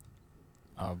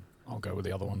 I'll go with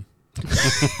the other one.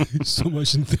 so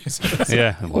much enthusiasm.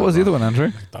 Yeah. What was the other one,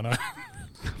 Andrew? Don't know.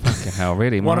 Fucking hell,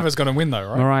 really? One of us going to win though,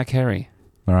 right? Mariah Carey.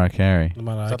 Mariah Carey. No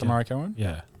matter Is that the Mariah Carey one?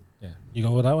 Yeah. Yeah. You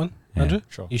go with that one, Yeah. Andrew?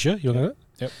 Sure. You sure? You want to go?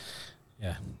 Yep.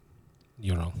 Yeah.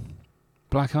 You're wrong.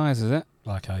 Black eyes, is it?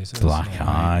 Black eyes. Black Yeah.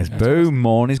 eyes. Yeah. Boom.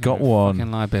 Morney's got one.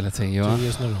 Fucking liability, you 2 are.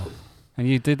 years in a row. And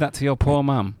you did that to your poor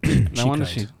mum. No wonder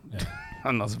cried. she. Yeah.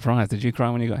 I'm not surprised. Did you cry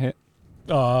when you got hit?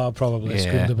 Oh, probably. Yeah.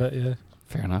 Screamed a bit, yeah.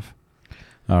 Fair enough.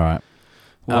 All right.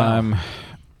 Wow.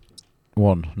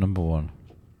 Number one.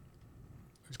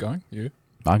 Who's going? You?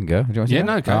 I can go. Do you want to Yeah, go?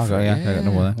 no, go I'll for it. Yeah, I got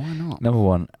number one. Why not? Number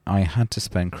one, I had to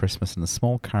spend Christmas in a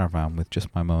small caravan with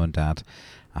just my mum and dad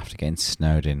after getting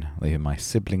snowed in, leaving my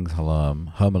siblings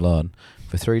home alone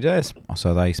for 3 days.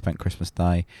 So they spent Christmas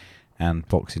Day and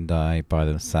Boxing Day by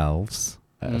themselves.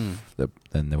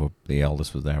 The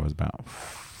eldest was there, was about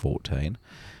 14.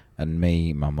 And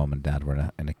me, my mum and dad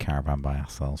were in a caravan by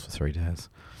ourselves for 3 days.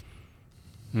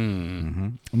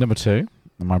 Number two,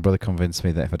 my brother convinced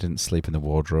me that if I didn't sleep in the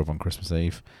wardrobe on Christmas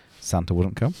Eve, Santa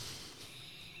wouldn't come.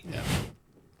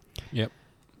 Yep.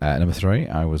 Number 3,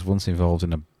 I was once involved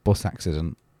in a bus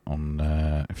accident on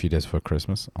a few days before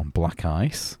Christmas on black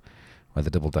ice, where the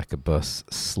double-decker bus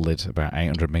slid about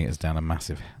 800 metres down a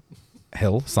massive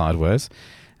hill sideways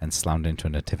and slammed into a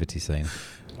nativity scene.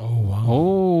 Oh, wow.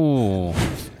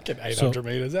 Oh. Get 800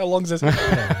 metres. How long is this?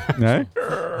 No?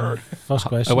 First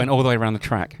question. I went all the way around the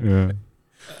track. Yeah.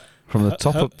 From the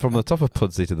top of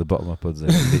Pudsey to the bottom of Pudsey,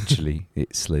 literally,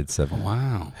 it slid 7.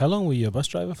 Wow. How long were you a bus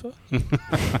driver for?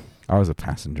 I was a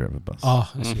passenger of a bus.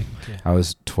 Oh, I see. Okay. I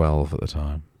was 12 at the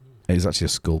time. It was actually a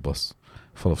school bus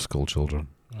full of school children.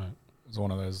 Right. Was it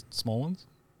one of those small ones?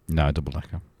 No,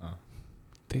 double-decker.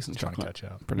 Decent Trying to chocolate.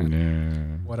 catch up.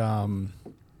 Brilliant. What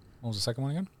was the second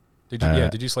one again?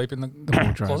 Did you sleep in the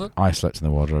wardrobe. closet? I slept in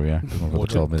the wardrobe, yeah. My brother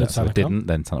told me Did that, so I Santa come? didn't.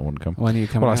 Then Santa wouldn't come. When are you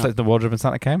coming Well, I out? slept in the wardrobe and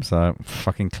Santa came, so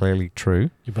fucking clearly true.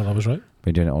 Your brother was right.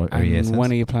 Been doing it all every year And since.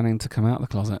 when are you planning to come out of the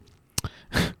closet?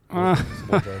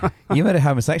 Wardrobe. You made a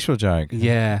homosexual joke.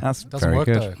 Yeah. That's Doesn't very work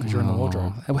good. though, because you're in the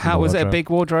wardrobe. Oh. How was it? A Wardrobe. big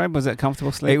wardrobe? Was it a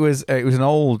comfortable sleep? It was an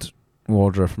old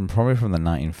wardrobe from probably from the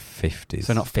 1950s.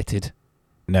 So not fitted.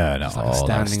 No, no, It's like a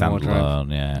standing standalone.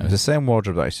 wardrobe. Yeah, it was the same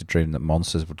wardrobe that I used to dream that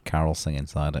monsters would carol sing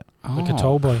inside it. Like a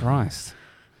tall boy. Christ.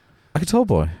 Like a tall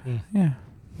boy. Mm. Yeah,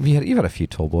 you've had a few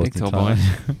tall boys. Big in your tall time.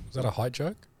 Was that a height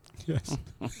joke? Yes.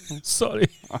 Sorry.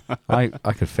 I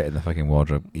could fit in the fucking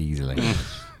wardrobe easily.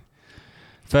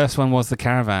 First one was the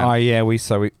caravan. Oh yeah, we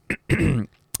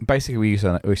basically we used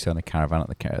to own a caravan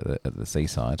at the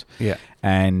seaside. Yeah.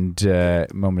 And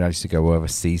Mum and Dad used to go over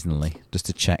seasonally just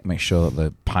to check, make sure that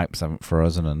the pipes haven't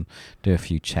frozen and do a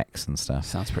few checks and stuff.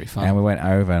 Sounds pretty fun. And we went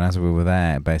over, and as we were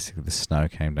there, basically the snow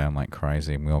came down like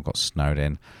crazy, and we all got snowed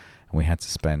in, and we had to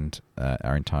spend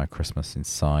our entire Christmas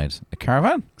inside a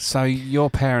caravan. So your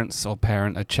parents or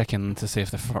parent are checking to see if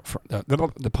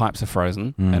the pipes are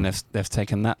frozen, Mm. and they've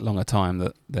taken that long a time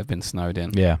that they've been snowed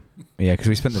in. Yeah, because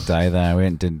we spent the day there. We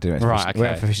didn't do it. Right, We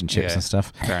went okay. for fish and chips Yeah. and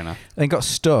stuff. Fair enough. Then got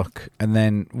stuck, and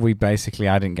then I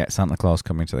didn't get Santa Claus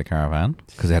coming to the caravan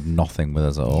because we had nothing with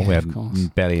us at all. Yeah, We of had course.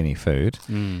 barely any food.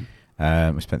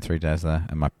 Mm. We spent 3 days there,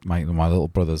 and my little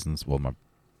brothers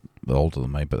they're older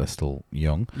than me, but they're still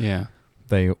young. Yeah.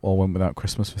 They all went without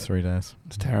Christmas for 3 days.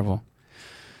 It's terrible.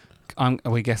 Are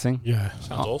we guessing? Yeah.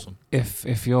 Sounds awesome.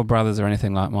 If your brothers are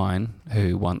anything like mine,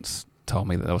 who once told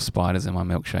me that there were spiders in my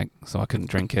milkshake, so I couldn't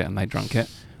drink it, and they drank it,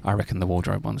 I reckon the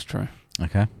wardrobe one's true.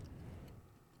 Okay.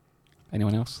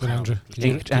 Anyone else? Good, Andrew. Can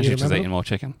you Andrew just remember? eating more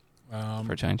chicken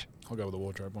for a change. I'll go with the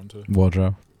wardrobe one too.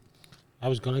 Wardrobe. I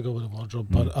was going to go with the wardrobe,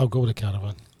 but I'll go with the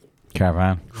caravan.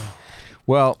 Caravan.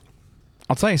 Well,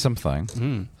 I'll tell you something.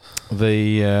 Mm.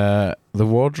 The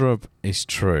wardrobe is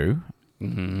true,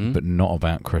 Mm-hmm. but not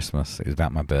about Christmas. It was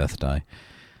about my birthday.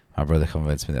 My brother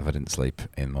convinced me that if I didn't sleep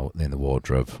in the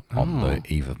wardrobe on Oh.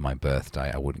 the eve of my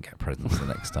birthday, I wouldn't get presents the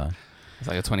next day. Is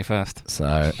that your 21st?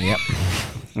 So, yep.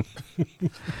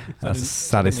 That's the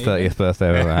saddest didn't need 30th birthday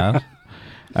I've ever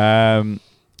had.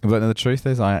 But no, the truth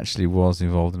is, I actually was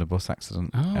involved in a bus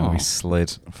accident, and Oh. we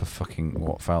slid for fucking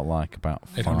what felt like about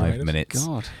 800 5 metres? minutes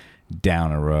God.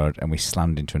 down a road, and we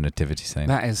slammed into a nativity scene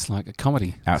That is like a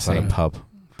comedy. outside scene. a pub.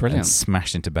 And Brilliant.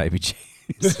 smashed into baby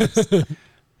Jesus.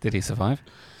 Did he survive?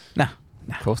 No.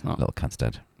 Of course not. Little cunt's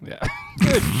dead. Yeah.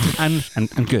 Good.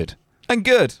 and good. And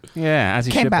good. Yeah, as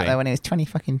he should be. when he was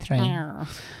 23.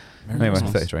 Anyway,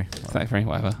 33. 33,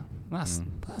 whatever. That's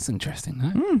interesting,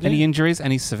 no? Any injuries?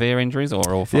 Any severe injuries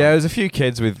or all fine? Yeah, there's a few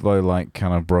kids with like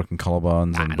kind of broken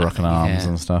collarbones and broken arms yeah.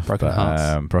 and stuff. Broken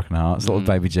hearts. Broken hearts. Little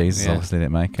baby Jesus Yeah. obviously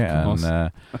didn't make it. Of course.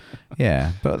 And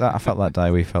yeah, but I felt that day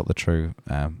we felt the true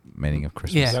meaning of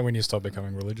Christmas. Yeah. Is that when you start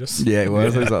becoming religious? Yeah, it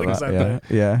was. Yeah, It was I like think that.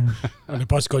 so. Yeah. And the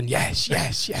bus going, yes,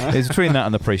 yes, yes. It's between that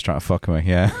and the priest trying to fuck me.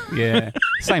 Yeah. Yeah.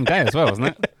 Same day as well, wasn't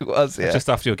it? It was. Yeah. Just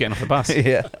after you were getting off the bus.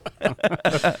 yeah.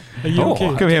 Are you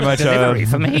okay? Come here, my child. Delivery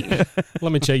for me.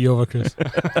 Let me check you over, Chris.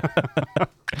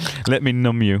 Let me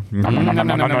numb you. All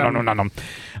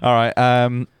right.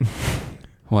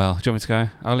 Well, do you want me to go?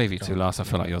 I'll leave you two last. I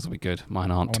feel like yours will be good.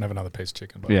 Mine I aren't. want to have another piece of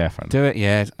chicken. But Yeah, fine. Do it,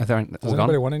 yeah. Are there, Does all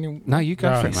anybody gone? want any? No, you go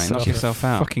No, for it, mate. it's Knock not yourself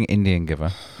out. Fucking Indian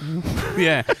giver.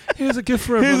 Yeah. Here's a gift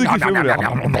for Here's everyone.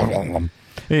 a gift.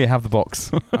 Here, have the box.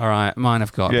 All right, mine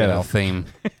have got a Yeah, bit no. of a theme.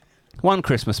 One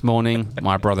Christmas morning,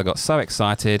 my brother got so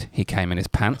excited, he came in his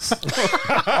pants.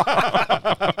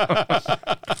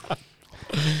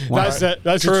 That's it.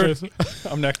 That's the truth.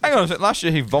 I'm next. Hang on a second. Last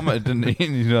year he vomited, didn't he,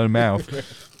 in his own mouth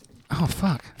Oh,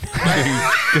 fuck.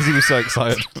 because he was so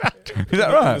excited. Is that The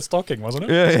right? stocking, wasn't it?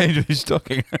 Yeah, he was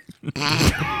talking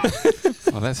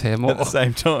Well, let's hear more. at the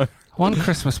same time. One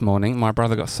Christmas morning, my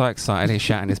brother got so excited, he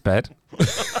shat in his bed.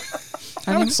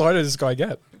 How excited does this guy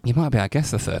get? You might be, I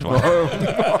guess, the third one.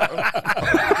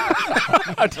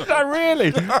 Did I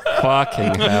really?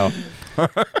 Fucking hell.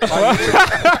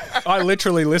 I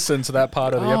literally listened to that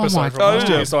part of the Oh my episode from God. last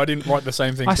year, so I didn't write the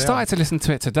same thing I down. started to listen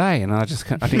to it today, and I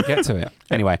didn't get to it.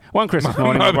 Anyway, one Christmas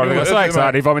morning, my brother got so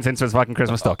excited he vomited into his fucking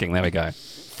Christmas stocking. There we go.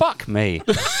 Fuck me.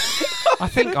 I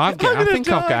think I've got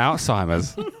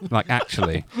Alzheimer's. Like,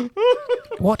 actually.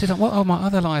 What are my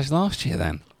other lies last year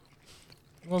then?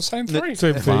 Well, same three.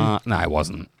 No, it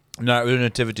wasn't. No, it was a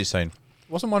nativity scene.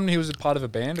 Wasn't one he was a part of a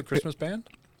band, a Christmas band?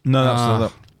 No, that's not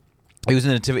that. He was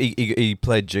in a nativity. He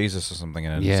played Jesus or something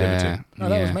in a nativity. No,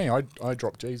 that was me. I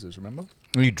dropped Jesus, remember?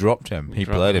 You dropped him. He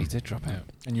played him. He did drop him.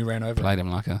 And you ran over Played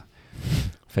him like a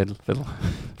fiddle.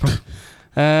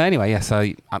 Anyway, yeah, so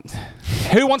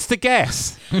who wants to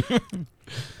guess? I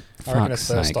reckon it's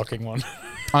the stocking one.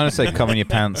 I'm going to say come in your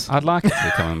pants. I'd like it to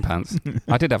be come in pants.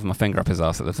 I did have my finger up his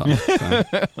ass at the time.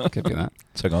 So could be that.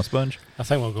 Took on a sponge. I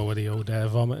think we'll go with the old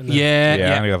vomit. Yeah, I'm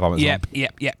going to go vomit.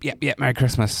 Yep. Merry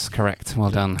Christmas. Correct.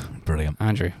 Well done. Brilliant.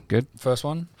 Andrew, good? First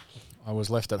one, I was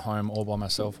left at home all by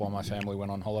myself while my family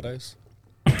went on holidays.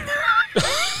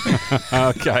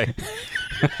 Okay.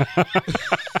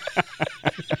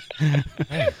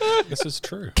 Hey, this is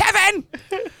true. Kevin!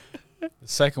 The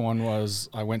second one was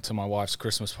I went to my wife's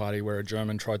Christmas party where a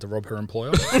German tried to rob her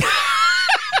employer.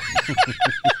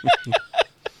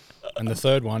 And the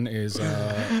third one is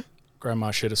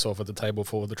Grandma shit herself at the table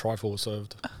before the trifle was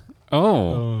served.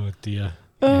 Oh dear.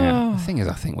 Yeah. The thing is,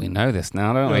 I think we know this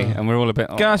now, don't we? And we're all a bit...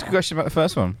 Can I ask a question about the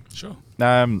first one? Sure.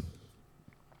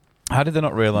 How did they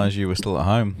not realise you were still at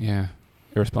home? Yeah.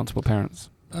 Irresponsible parents.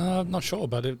 I'm not sure,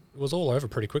 but it was all over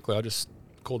pretty quickly. I just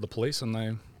called the police and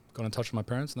they got in touch with my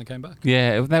parents and they came back.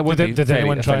 Yeah, that would be Did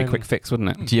anyone a try fairly and- quick fix, wouldn't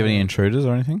it? Do you have any intruders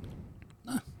or anything?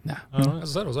 No. As I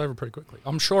said, it was over pretty quickly.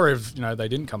 I'm sure if they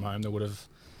didn't come home, there would have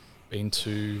been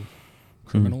two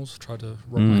criminals tried to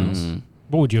rob my house.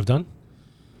 What would you have done?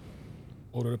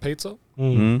 Ordered a pizza.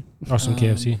 Or some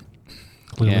KFC.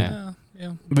 Clearly. Yeah.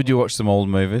 Yeah. Would you watch some old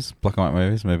movies, black and white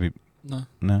movies? Maybe. No.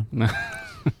 No.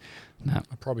 I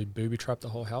probably booby trapped the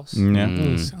whole house.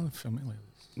 Yeah. Sounded familiar.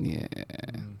 Yeah.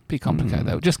 Be complicated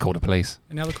though. Just call the police.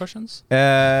 Any other questions?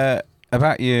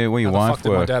 About you, where your How the wife fuck did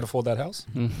my worked. dad afford that house?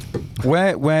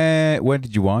 Where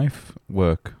did your wife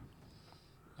work?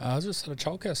 I was just at a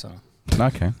childcare centre.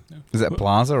 Okay. Yeah. Is it a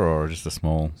plaza or just a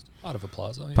small Part of a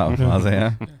plaza. Yeah. part of a plaza?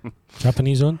 Yeah.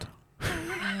 Japanese owned?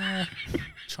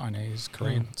 Chinese,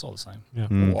 Korean, it's all the same. Yeah.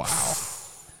 Wow.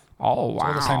 Oh, It's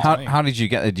all the same to me. How did you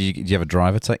get there? Did you have a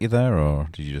driver take you there, or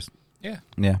did you just? Yeah.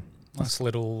 Yeah. Nice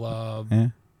little Yeah.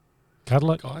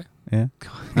 Cadillac? guy. Yeah.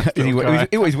 he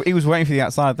was waiting for you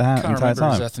outside the house the Can't entire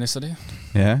remember time. his ethnicity.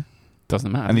 Yeah.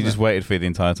 Doesn't matter. And he does just it? waited for you the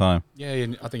entire time. Yeah,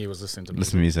 I think he was listening to music.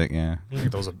 Listen to music. Yeah. I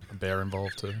think there was a bear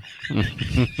involved too.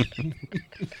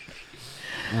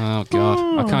 Oh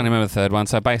God, I can't remember the third one.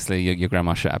 So basically, your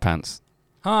grandma shit her pants.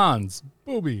 Hans,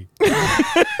 booby.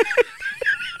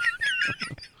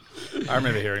 I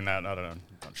remember hearing that. I don't know.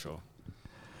 Not sure.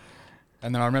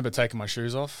 And then I remember taking my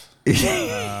shoes off.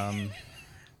 The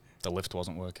lift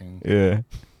wasn't working. Yeah. A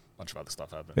bunch of other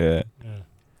stuff happened. Yeah.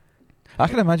 I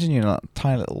can imagine you in a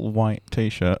tiny little white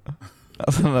t-shirt.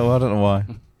 I don't know why.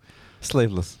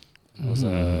 Sleeveless. It was, I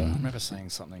remember saying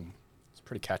something. It's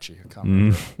pretty catchy. I can't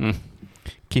remember.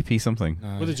 Kippy something.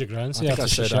 What did your gran say I think after I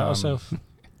she said, shot herself?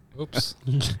 Oops.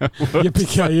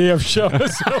 Yippee-ki-yay, I've shot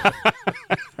myself.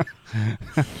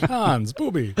 Hans,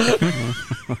 booby.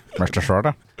 Mr.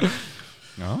 Schroeder.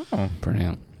 Oh.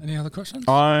 Brilliant. Any other questions?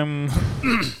 I'm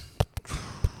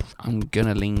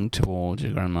gonna lean towards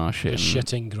your grandma shitting.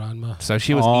 Shitting grandma. So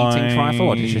she was eating trifle,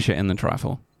 or did she shit in the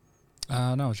trifle?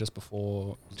 No, it was just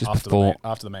before. Just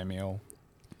after the main meal.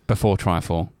 Before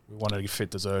trifle. We wanted to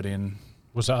fit dessert in.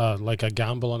 Was that like a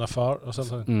gamble on a fart or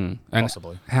something? And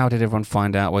Possibly. how did everyone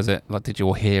find out? Was it like, did you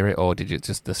all hear it, or did you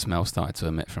just the smell started to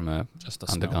emit from her Just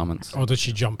the undergarments? Or did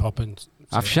she jump up and say,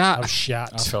 I've shat. I've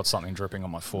shat. I felt something dripping on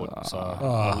my foot. So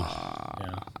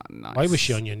yeah. Nice. Why was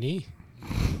she on your knee?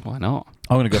 Why not?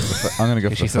 I'm gonna go for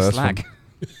the She's first a slag.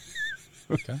 one.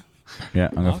 Okay. Yeah,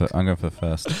 I'm going for the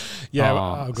first. Yeah, Oh,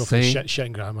 I'll go for see?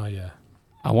 shitting grandma, yeah.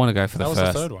 I want to go for That the was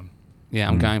first. the third one. Yeah,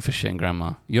 I'm going for shitting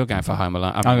grandma. You're going for Home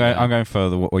Alone. I'm going for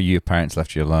where your parents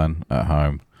left you alone at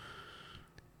home.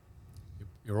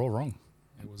 You're all wrong.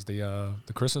 It was the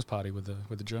Christmas party with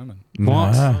the German.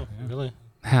 What? Nah. Oh, really?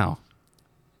 How?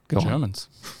 Go on. Germans.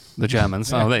 The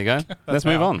Germans. Oh, there you go. Let's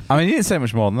move on. I mean, you didn't say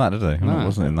much more than that, did he? No. It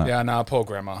wasn't in that. Yeah, no, poor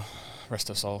grandma. Rest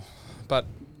her soul. But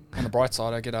on the bright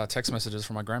side, I get text messages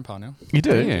from my grandpa now. You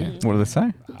do? Yeah. What do they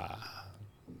say?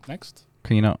 Next?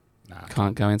 Can you not? Nah.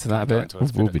 Can't go into that a bit.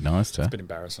 Would be nice to. It's a bit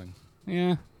embarrassing.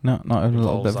 Yeah. No, not a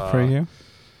little bit of a preview.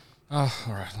 Oh,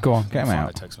 all right. Go on, get him Find out.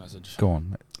 a text message. Go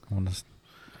on.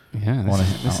 Yeah,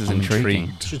 this is I'm intriguing.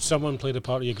 intrigued. Should someone play the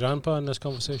part of your grandpa in this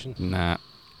conversation? Nah.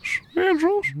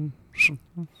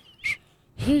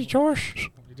 Hey, Josh.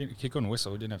 He couldn't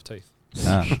whistle. He didn't have teeth.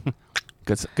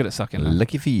 Good at sucking. Though.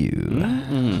 Lucky for you.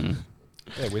 Mm.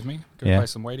 Bear with me. Go Yeah. play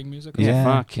some waiting music. Yeah.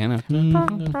 Fuck, you know.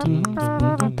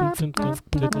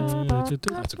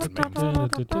 That's a good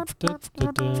meme.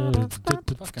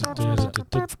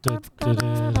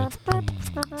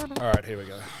 All right, here we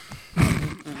go.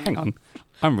 Hang on.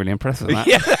 I'm really impressed with that.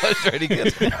 Yeah, that was really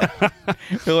good.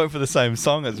 We're going for the same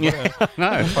song as well.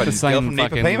 No, the same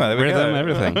fucking rhythm,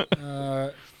 everything.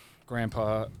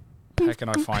 Grandpa, how can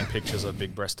I find pictures of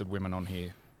big-breasted women on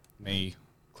here? Me.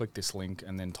 Click this link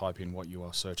and then type in what you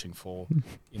are searching for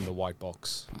in the white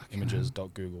box,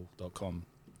 images.google.com.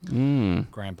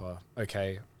 Grandpa,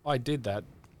 okay, I did that,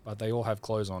 but they all have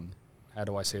clothes on. How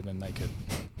do I see them naked?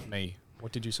 Me,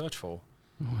 what did you search for?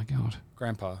 Oh my God.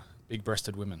 Grandpa,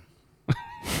 big-breasted women.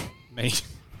 Me,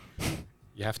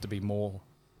 you have to be more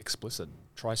explicit.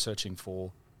 Try searching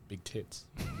for big tits.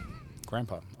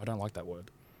 Grandpa, I don't like that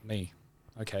word. Me,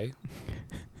 okay.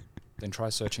 Then try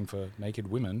searching for naked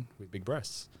women with big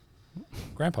breasts.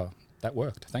 Grandpa, that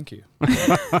worked. Thank you.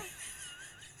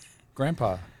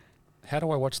 Grandpa, how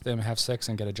do I watch them have sex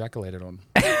and get ejaculated on?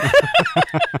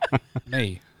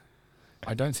 Me,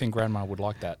 I don't think Grandma would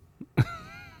like that.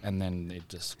 And then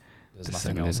there's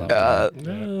nothing else after that.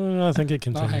 No, I think it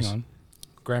No, continues. hang on.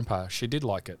 Grandpa, she did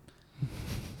like it.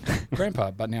 Grandpa,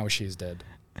 but now she is dead.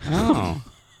 Oh,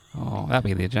 that'd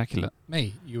be the ejaculate.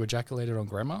 Me, you ejaculated on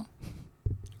Grandma?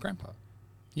 Grandpa,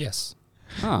 yes.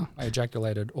 Oh, I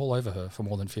ejaculated all over her for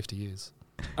more than 50 years.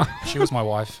 She was my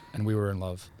wife, and we were in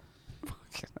love.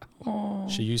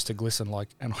 She used to glisten like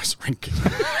an ice rink.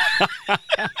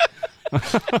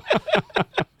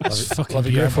 That's fucking love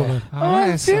you, beautiful, Grandpa. man.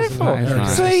 Oh, it's beautiful. that is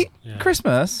nice. See, Yeah.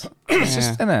 Christmas, it's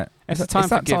just, isn't it? It's time for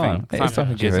that giving. time. It's time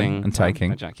for giving and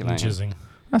taking. Ejaculating. Jizzing.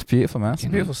 That's beautiful, man. It's a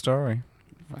Fucking beautiful story.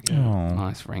 Fucking Oh.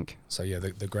 nice rink. So yeah,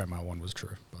 the Grandma one was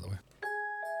true, by the way.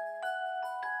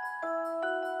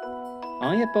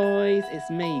 Hiya boys, it's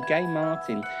me, Gay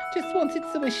Martin. Just wanted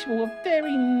to wish you all a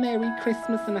very Merry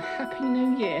Christmas and a Happy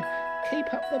New Year.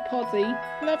 Keep up the poddy.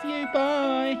 Love you,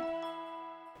 bye.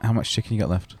 How much chicken you got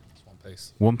left? It's one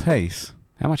piece. One piece.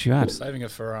 How much you had? Saving it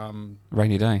for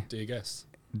Rainy day. do you guess?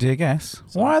 Dear guess.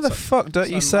 So- Why the so- fuck don't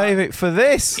so you save it for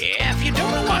this? Yeah, if you don't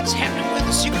know what's happening with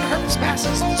the secret herpes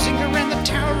passes, the singer and the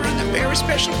tower and the very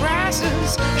special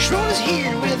prices, Schroeder's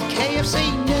here with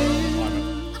KFC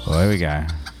news. Well, there we go.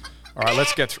 All right,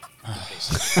 let's get through.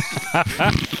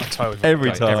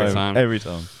 Every Every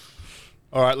time.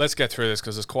 All right, let's get through this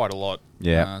because there's quite a lot.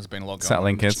 Yeah. There's been a lot going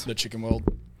Settling on in kids. the chicken world.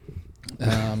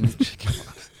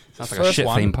 Sounds like a shit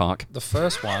theme park. The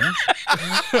first one.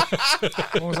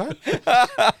 What was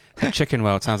that? Chicken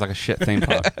World sounds like a shit theme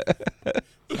park.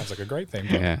 Sounds like a great theme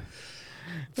park. Yeah.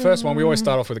 First one, we always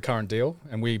start off with the current deal,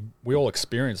 and we all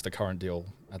experience the current deal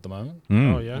at the moment,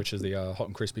 Oh, yeah. which is the hot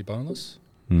and crispy boneless.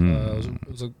 Mm.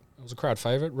 It was a crowd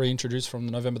favourite, reintroduced from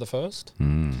November the 1st,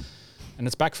 Mm. and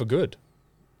it's back for good.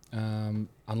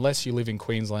 Unless you live in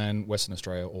Queensland, Western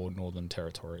Australia, or Northern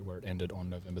Territory, where it ended on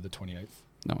November the 28th.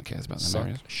 No one cares about them Suck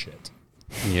areas. shit.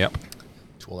 Yep.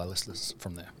 To all our listeners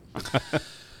from there.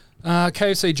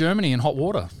 KFC Germany in hot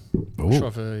water. Not sure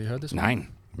if you heard this one.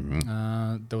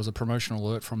 There was a promotional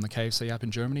alert from the KFC app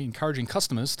in Germany encouraging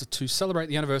customers to celebrate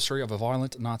the anniversary of a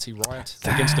violent Nazi riot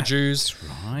against the Jews.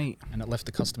 Right. And it left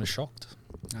the customers shocked.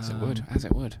 As it would. As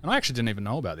it would. And I actually didn't even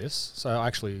know about this, so I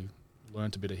actually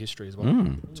learned a bit of history as well.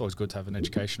 Mm. It's always good to have an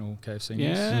educational KFC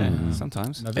news. Yeah,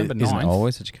 sometimes. November Isn't 9th. it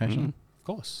always educational? Of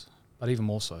course. But even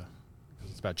more so,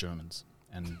 because it's about Germans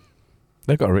and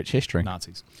They've got a rich history.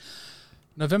 Nazis.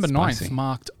 November Spicy. 9th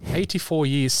marked 84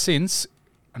 years since,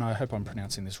 and I hope I'm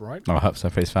pronouncing this right, Oh, I hope so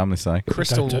for his family's sake.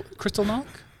 Kristallnacht?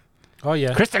 Oh,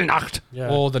 yeah. Kristallnacht. Yeah.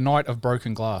 Or the Night of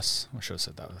Broken Glass. I should have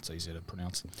said that. That's easier to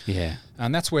pronounce. Yeah.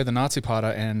 And that's where the Nazi Party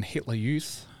and Hitler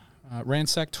Youth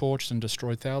ransacked, torched, and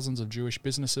destroyed thousands of Jewish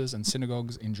businesses and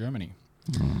synagogues in Germany.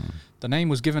 The name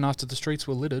was given after the streets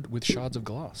were littered with shards of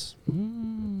glass.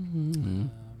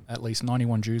 At least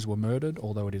 91 Jews were murdered,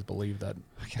 although it is believed that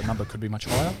the number could be much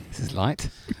higher. This is light.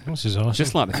 This is awesome.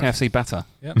 Just like the KFC batter.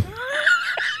 Yep.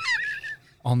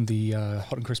 On the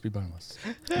hot and crispy boneless.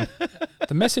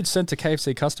 The message sent to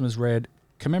KFC customers read,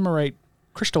 "Commemorate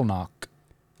Kristallnacht.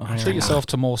 Treat yourself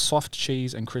to more soft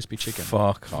cheese and crispy chicken.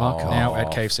 Fuck off. Now at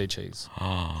KFC Cheese."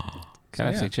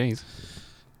 KFC yeah. cheese.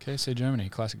 KFC Germany,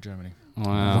 classic Germany.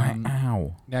 Wow.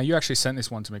 Wow. Now, you actually sent this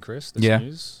one to me, Chris, this Yeah.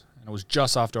 news. And it was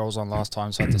just after I was on last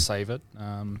time, so I had to save it.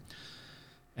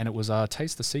 and it was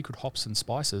Taste the Secret Hops and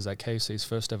Spices at KFC's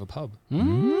first ever pub.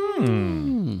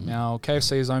 Now,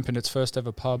 KFC has opened its first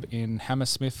ever pub in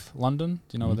Hammersmith, London.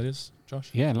 Do you know where that is, Josh?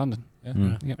 Yeah, London.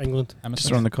 Yeah. Yep. England. Hammersmith.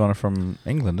 Just around the corner from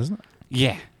England, isn't it?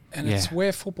 Yeah. And it's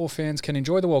where football fans can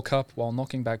enjoy the World Cup while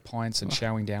knocking back pints and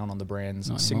chowing down on the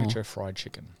brand's Not signature fried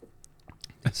chicken.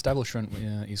 The establishment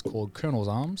is called Colonel's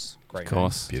Arms. Great Of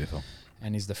course. Beautiful.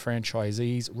 And is the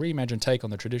franchisee's reimagined take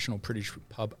on the traditional British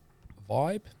pub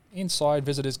vibe. Inside,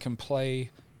 visitors can play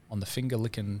on the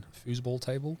finger-licking foosball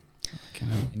table,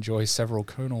 enjoy several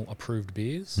Colonel-approved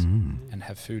beers, and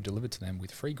have food delivered to them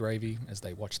with free gravy as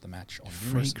they watch the match on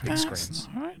numerous big screens.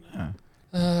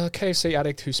 KFC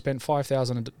addict who spent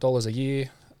 $5,000 a year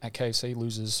at KFC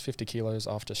loses 50 kilos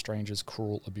after stranger's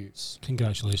cruel abuse.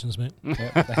 Congratulations, mate.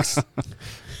 Yeah, thanks.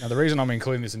 Now, the reason I'm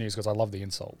including this in news is because I love the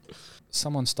insult.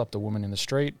 Someone stopped a woman in the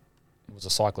street. It was a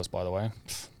cyclist, by the way,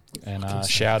 and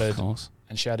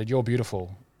shouted, "You're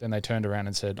beautiful." Then they turned around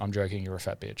and said, "I'm joking. You're a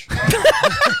fat bitch."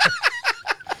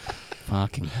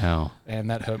 Fucking hell. And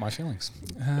that hurt my feelings.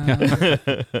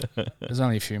 There's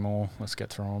only a few more. Let's get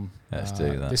through them. Let's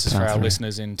do that. This is for our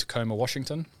listeners in Tacoma,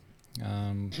 Washington.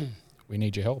 We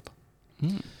need your help.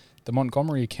 The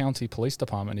Montgomery County Police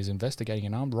Department is investigating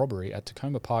an armed robbery at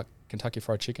Tacoma Park Kentucky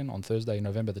Fried Chicken on Thursday,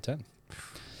 November the 10th.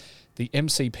 The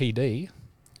MCPD,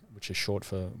 which is short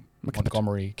for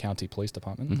Montgomery County Police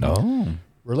Department,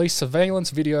 released surveillance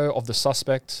video of the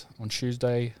suspect on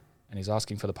Tuesday, and he's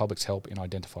asking for the public's help in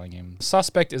identifying him. The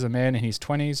suspect is a man in his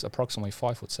 20s, approximately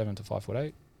 5'7" to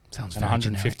 5'8", Sounds and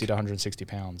 150 to 160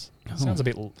 pounds. Sounds a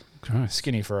bit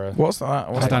skinny for a... What's that?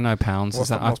 I don't know pounds. What's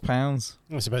that? What's pounds?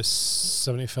 It's about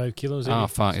 75 kilos. Oh,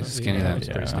 fuck. It's skinny then. It's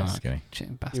pretty skinny.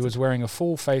 Skinny. He was wearing a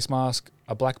full face mask,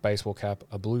 a black baseball cap,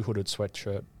 a blue hooded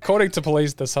sweatshirt. According to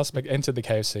police, the suspect entered the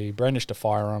KFC, brandished a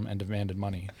firearm, and demanded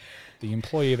money. The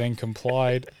employee then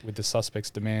complied with the suspect's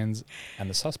demands, and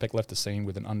the suspect left the scene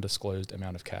with an undisclosed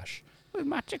amount of cash. With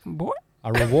my chicken boy.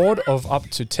 A reward of up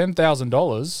to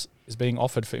 $10,000 is being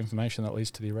offered for information that leads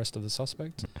to the arrest of the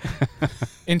suspect.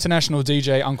 International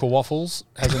DJ Uncle Waffles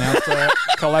has announced a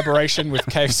collaboration with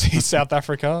KFC South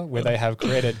Africa, where they have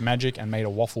created magic and made a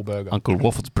waffle burger. Uncle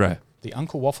Waffles, bro. The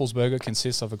Uncle Waffles burger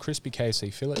consists of a crispy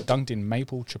KFC fillet dunked in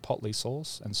maple chipotle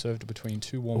sauce and served between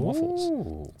two warm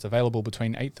waffles. It's available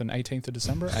between 8th and 18th of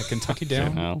December at Kentucky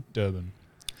Down, Durban.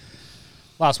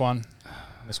 Last one.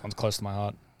 This one's close to my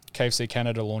heart. KFC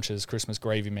Canada launches Christmas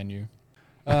gravy menu.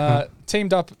 They've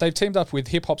teamed up with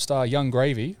hip-hop star Young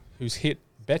Gravy, whose hit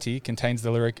Betty contains the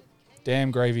lyric,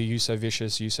 "Damn gravy, you so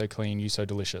vicious, you so clean, you so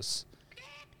delicious."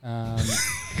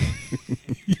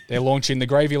 They're launching the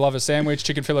Gravy Lover sandwich,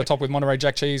 chicken fillet topped with Monterey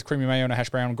Jack cheese, creamy mayo and a hash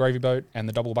brown gravy boat, and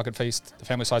the double bucket feast, the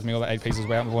family size meal at 8 pieces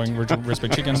without involving original recipe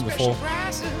chicken with 4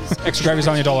 extra gravies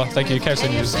on your dollar. Thank you, KFC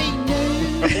News.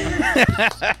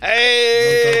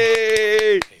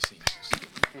 Hey!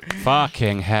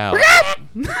 Fucking hell.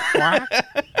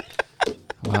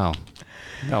 Wow.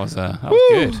 That was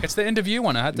good. It's the end of year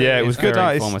one. I had to, Yeah, it was good.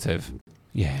 Very It's- informative.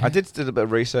 Yeah. I did a bit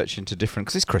of research into different,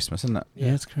 because it's Christmas, isn't it?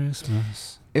 Yeah, it's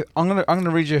Christmas. I'm gonna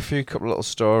read you a couple little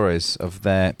stories of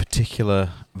their particular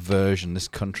version, this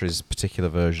country's particular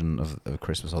version of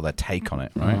Christmas, or their take on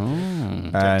it, right?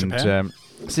 Oh. And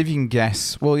see if you can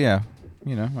guess. Well, yeah,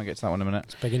 I'll get to that one in a minute.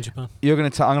 It's big in Japan. I'm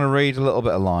gonna read a little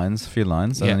bit of lines, a few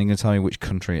lines, and then you're gonna tell me which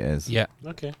country it is. Yeah.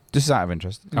 Okay. Just out of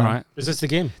interest. All right. Is this the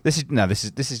game? This is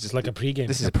just It's like a pre-game.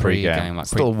 This is a pre-game. Like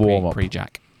Still warm up.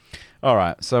 Pre-jack. All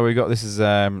right, so we got this is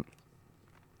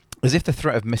as if the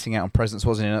threat of missing out on presents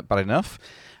wasn't bad enough.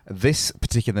 This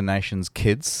particular nation's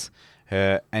kids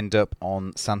end up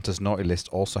on Santa's naughty list.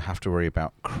 Also have to worry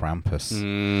about Krampus,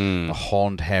 a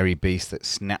horned, hairy beast that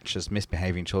snatches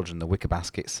misbehaving children in the wicker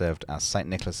basket, served as Saint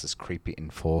Nicholas's creepy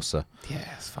enforcer. Yeah,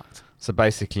 it's fucked. So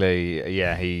basically,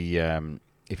 he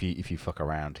if you fuck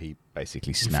around, he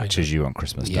basically snatches you on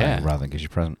Christmas Day rather than gives you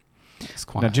a present. It's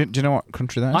quite. Now, do you know what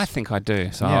country that is? I think I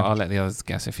do. So I'll let the others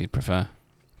guess if you'd prefer.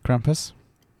 Krampus,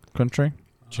 country,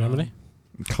 Germany,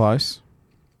 close,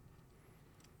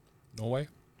 Norway,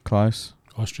 close,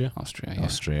 Austria. Yeah.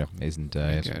 Austria isn't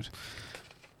Very it? good.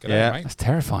 Yeah. mate. That's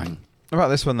terrifying. What about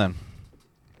this one then?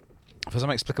 For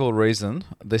some explicable reason,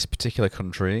 this particular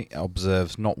country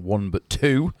observes not one but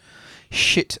 2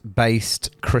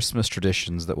 shit-based Christmas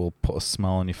traditions that will put a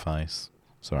smile on your face.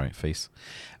 Sorry, face.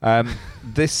 The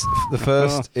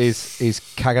first is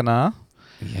Kagana.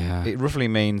 Yeah. It roughly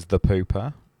means the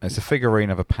pooper. It's a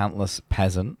figurine of a pantless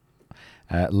peasant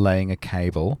laying a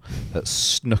cable that's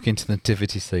snuck into the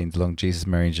nativity scenes along Jesus,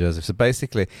 Mary and Joseph. So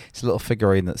basically, it's a little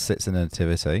figurine that sits in the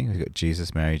nativity. We've got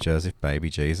Jesus, Mary, Joseph, baby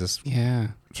Jesus, Yeah.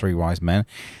 3 wise men,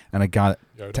 and a guy that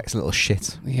Yoda. takes a little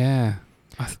shit. Yeah.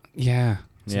 Yeah.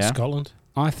 It's in Yeah. Scotland.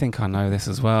 I think I know this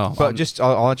as well. But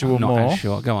I'll add you I'm one not more. as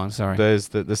sure. Go on, sorry. There's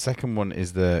the second one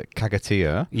is the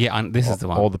cagatia. Yeah, this is the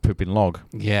one. Or the pooping log.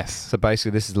 Yes. So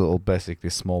basically, this is basically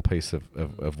a small piece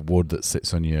of wood that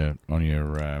sits on your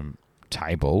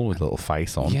table with a little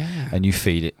face on, Yeah. and you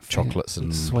feed it chocolates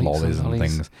and sweets lollies and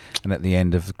things. And at the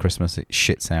end of Christmas, it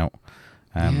shits out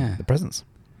the presents.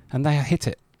 And they hit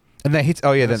it. And they hit.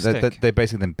 Oh yeah, With a stick. they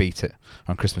basically then beat it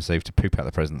on Christmas Eve to poop out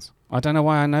the presents. I don't know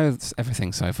why I know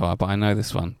everything so far, but I know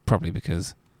this one probably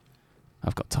because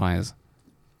I've got ties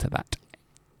to that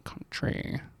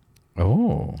country.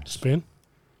 Oh, Spain.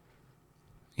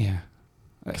 Yeah,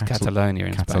 it's Catalonia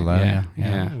in Catalonia, Spain.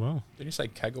 Yeah. Oh, wow. Did you say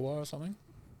Kagawa or something?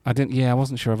 I didn't. Yeah, I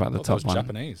wasn't sure about the I thought top that was one.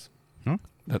 Japanese.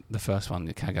 The first one,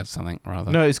 the Kaga something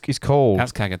rather. no, it's called.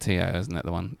 That's Kagatio, isn't it?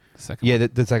 The one. The second. Yeah, one.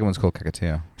 the second one's called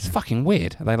cagatia. It's fucking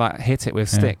weird. They like hit it with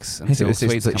sticks Hit it until with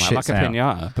sticks sweets that come out, like a shits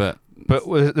pinata.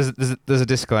 But there's a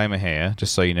disclaimer here,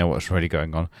 just so you know what's really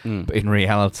going on. But in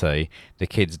reality, the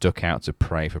kids duck out to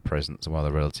pray for presents while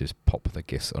the relatives pop the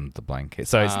gifts under the blanket.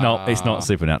 So it's not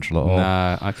supernatural at all.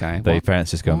 No, okay. The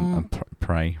parents just go and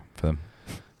pray for them.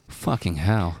 Fucking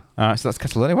hell. So that's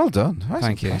Catalonia. Well done. That's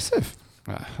Thank you. impressive.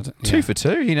 2 Yeah. for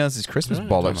 2. He knows his Christmas Yeah,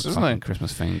 bollocks, I'm a doesn't fucking he?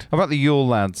 Christmas fiend. How about the Yule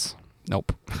lads?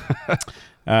 Nope.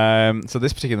 So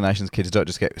this particular nation's kids don't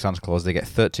just get Santa Claus, they get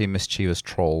 13 mischievous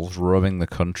trolls roaming the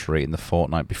country in the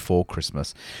fortnight before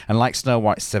Christmas. And like Snow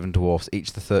White's 7 dwarfs,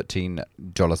 each the 13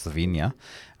 Joloslavina,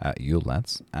 Yule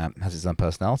lads, has its own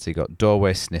personality. You've got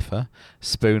doorway sniffer,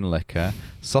 spoon licker,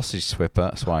 sausage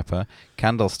swiper,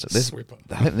 candlestick.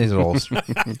 I think these are all...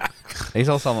 these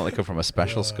all sound like they come from a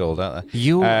special school, don't they?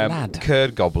 Yule lad.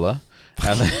 Curd gobbler.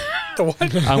 And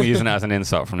I'm using that as an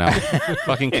insult from now on.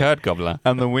 Fucking curd gobbler.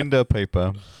 and the window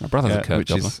paper. My brother's a curd which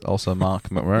gobbler. is also Mark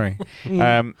McMurray.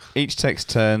 Each takes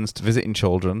turns to visiting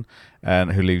children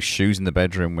who leave shoes in the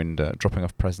bedroom window, dropping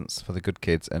off presents for the good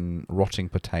kids and rotting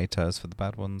potatoes for the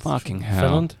bad ones. Fucking hell.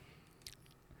 Finland.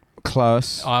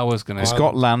 Close. I was going to... It's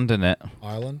got land in it.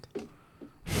 Ireland.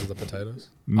 Those are the potatoes.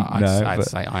 I'd but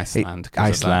say Iceland.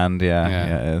 'cause of that. Iceland,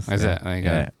 yeah, it is. Is yeah. it? There you go.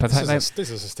 Yeah. Potatoes. This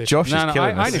is a stitch. Josh No, is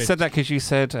killing I us. just said that because you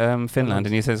said Finland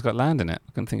and you said it's got land in it.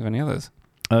 I couldn't think of any others.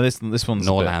 Oh, this one's a bit-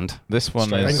 Norland. This one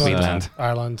Straight is up. England. Finland.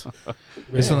 Ireland.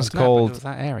 This Yeah. one's No, but it called. was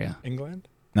that area. England.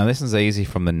 Now this one's easy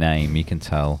from the name. You can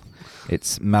tell.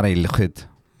 It's Marilchid.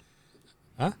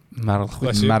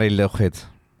 Marlchud. you. Marilchid.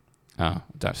 Oh,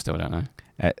 still don't know.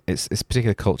 Its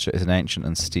particular culture is an ancient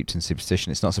and steeped in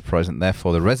superstition. It's not surprising,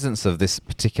 therefore, the residents of this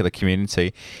particular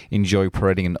community enjoy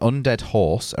parading an undead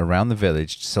horse around the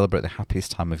village to celebrate the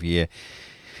happiest time of year.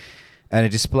 And a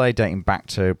display dating back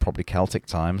to probably Celtic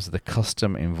times, the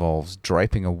custom involves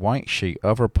draping a white sheet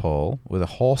over a pole with a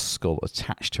horse skull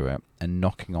attached to it and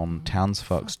knocking on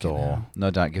townsfolk's door, no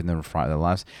doubt giving them a fright of their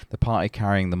lives. The party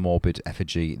carrying the morbid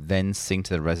effigy then sing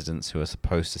to the residents who are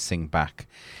supposed to sing back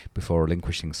before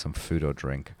relinquishing some food or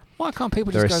drink. Why can't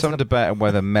people There just is go some to the... debate on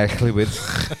whether Merklewid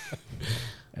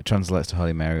translates to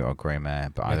Holy Mary or Grey Mare,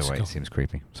 but either way, Mexico. it seems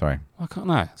creepy. Sorry. Why can't...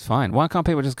 No, it's fine. Why can't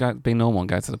people just go be normal and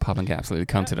go to the pub and get absolutely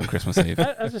cunted on Christmas Eve?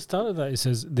 At the start of that, it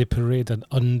says they parade an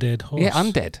undead horse. Yeah,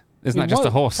 undead. Isn't Yeah, that just why-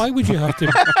 a horse? Why would you have to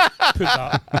put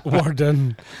that word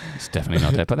in? It's definitely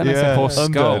not dead. But then it's Yeah, a horse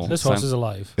undead. skull. This so- horse is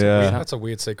alive. Yeah. That's a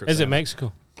weird secret. Is it Santa.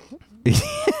 Mexico?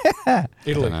 I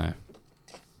Italy. don't know.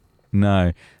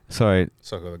 No. Sorry.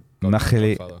 So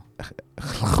Machili- Godfather.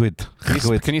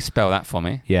 Llwyd. Can you spell that for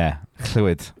me? Yeah.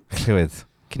 Llwyd. Llwyd.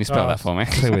 Can you spell Oh, that for me?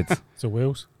 Llwyd. It's a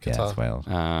Wales. Yeah, Qatar. it's Wales.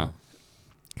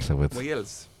 Llwyd.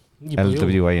 Wheels.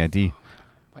 L-W-A-I-D.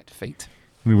 White feet.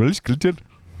 Welsh culture.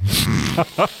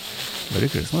 Merry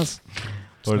Christmas.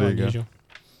 It's not unusual.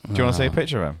 Do you want to see a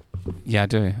picture of him? Yeah, I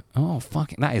do. Oh,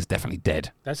 fucking... That is definitely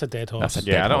dead. That's a dead horse. That's a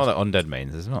Yeah, dead I don't know horse. what that undead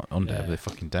means. It's not undead, Yeah. they're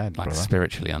fucking dead, Like brother.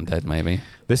 spiritually undead, maybe.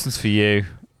 This is for you.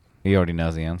 He already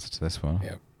knows the answer to this one.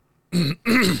 Yep.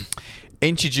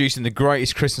 Introducing the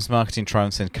greatest Christmas marketing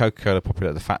triumph since Coca-Cola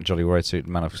populated the fat, jolly, word-suited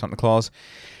man of Santa Claus.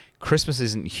 Christmas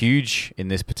isn't huge in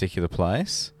this particular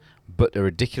place, but a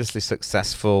ridiculously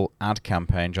successful ad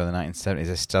campaign during the 1970s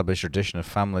established a tradition of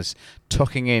families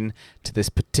tucking in to this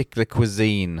particular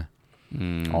cuisine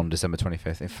on December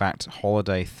 25th. In fact,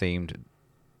 holiday-themed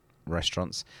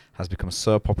restaurants has become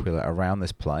so popular around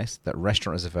this place that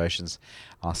restaurant reservations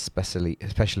are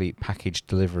especially packaged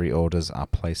delivery orders are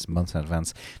placed months in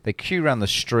advance. They queue around the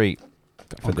street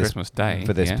On Christmas Day.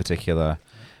 for this yeah. particular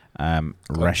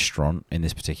restaurant in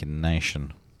this particular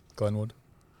nation. Glenwood.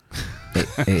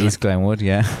 It is Glenwood,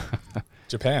 yeah.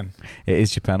 Japan. It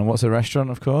is Japan. And what's the restaurant,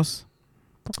 of course?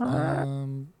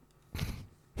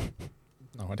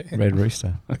 Not No idea. Red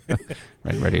Rooster.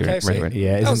 Ready. KFC.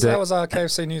 Yeah, That was our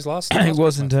KFC news last. It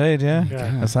was indeed, yeah.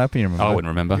 Yeah. That's happy you remember. I wouldn't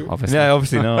remember, obviously. Yeah,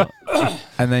 obviously not.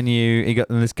 And then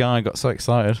this guy got so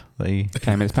excited that he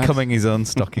Came in his pants. coming his own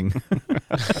stocking.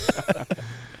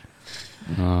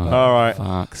 Oh, All right.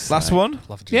 fuck's Last sake. one.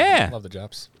 Love the Yeah. Love the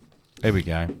Japs. Here we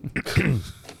go.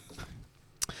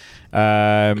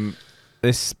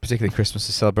 This particular Christmas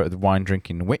is celebrated the wine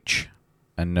drinking witch,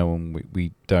 and no one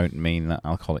we don't mean that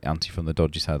alcoholic auntie from the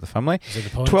dodgy side of the family. Is it the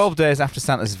point? 12 days after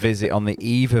Santa's visit on the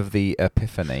eve of the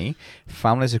Epiphany,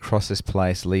 families across this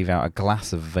place leave out a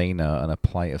glass of vino and a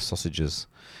plate of sausages,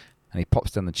 and he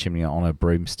pops down the chimney on a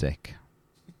broomstick.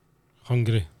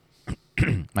 Hungry.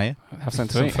 Are you? Have something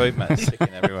to Some eat. food, mate. Sticking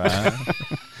everywhere.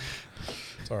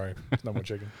 Sorry, no more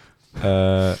chicken.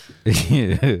 I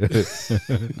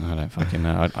don't fucking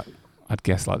know. I'd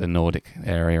guess like the Nordic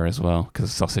area as well,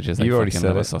 because sausages. They You already fucking said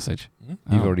love a it. sausage.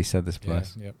 You've Oh. already said this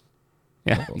place. Yep.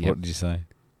 Yeah. What did you say?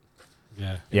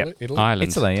 Yeah. Yep. Italy?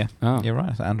 Ireland. Italy, yeah. Oh, You're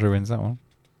right. Andrew wins that one.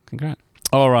 congrats.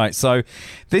 All right. So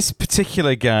this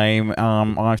particular game,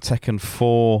 I've taken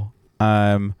 4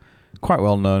 quite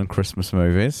well-known Christmas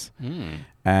movies,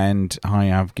 and I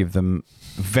have given them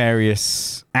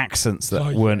various accents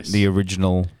that weren't the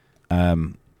original.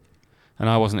 And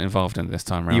I wasn't involved in it this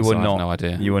time around. You were so I not. have no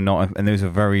idea. You were not, and those were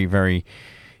very, very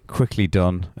quickly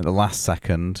done at the last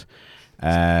second.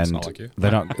 And not like you. they're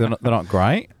not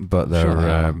great, but they're Sure they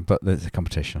are. but there's a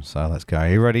competition. So let's go. Are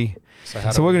you ready? So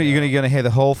So you're gonna hear the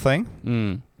whole thing,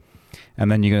 Mm.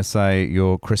 and then you're gonna say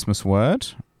your Christmas word,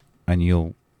 and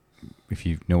if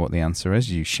you know what the answer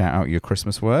is, you shout out your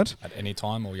Christmas word at any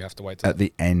time, or you have to wait till at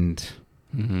the end.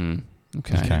 Mm-hmm.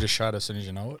 Okay. Okay. you just shout as soon as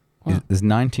you know it. Wow. There's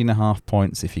 19.5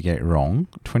 points if you get it wrong,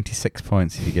 26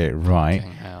 points if you get it right,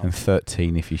 Fucking hell. and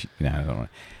 13 if you... No, I don't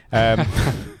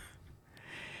know.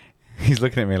 He's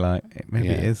looking at me like, maybe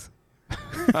it Yeah. is.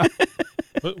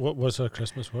 What was our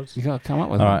Christmas words? You got to come up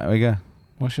with All one. right, here we go.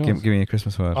 What's yours? Give me your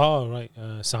Christmas word. Oh, right.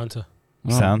 Santa.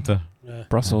 Oh, Santa, Yeah.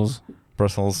 Brussels.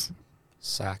 Brussels,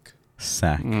 Sack.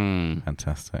 sack. Mm.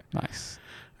 Fantastic. Nice.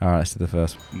 All right, let's do the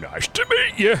first one. Nice to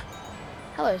meet you.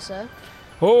 Hello, sir.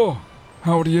 Oh,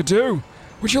 how do you do?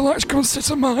 Would you like to come and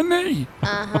sit on my knee?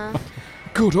 Uh-huh.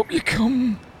 Good, up you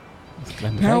come.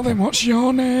 Glenda Now Baker. then, what's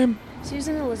your name?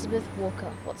 Susan Elizabeth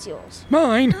Walker. What's yours?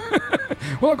 Mine?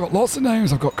 Well, I've got lots of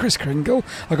names. I've got Kris Kringle,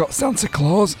 I've got Santa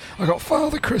Claus, I've got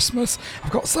Father Christmas,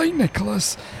 I've got St.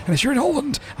 Nicholas, and if you're in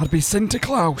Holland, I'd be Santa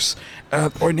Claus.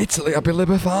 Or in Italy, I'd be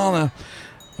Libefana.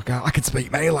 Okay, I can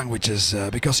speak many languages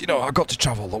because, I've got to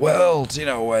travel the world,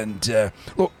 and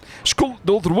look,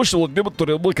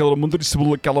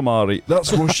 calamari.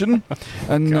 That's Russian.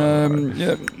 And,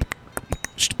 yeah.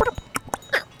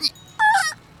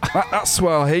 That's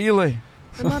Swahili.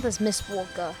 My mother's Miss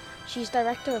Walker. She's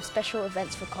director of special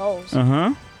events for Coles.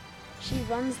 Uh-huh. She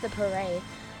runs the parade.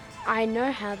 I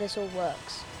know how this all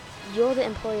works. You're the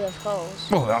employee of Coles,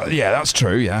 Well, yeah, that's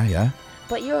true, yeah.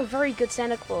 but you're a very good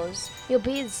Santa Claus. Your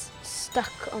beard's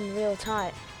stuck on real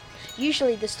tight.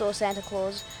 Usually the store Santa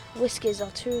Claus whiskers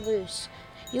are too loose.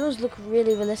 Yours look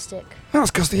really realistic.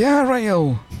 That's because the air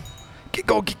rail.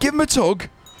 Give him a tug.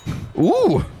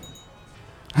 Ooh.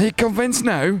 Are you convinced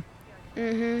now?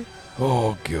 Mm-hmm.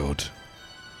 Oh, good.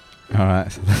 All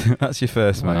right, so that's your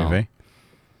first Wow. movie.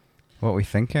 What are we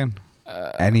thinking?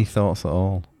 Any thoughts at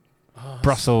all?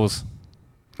 Brussels.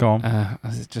 Go on.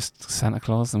 Is it just Santa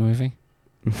Claus, the movie?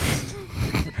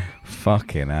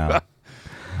 Fucking hell. I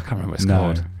can't remember what it's No.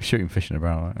 called. Shooting fish in a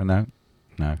barrel. No.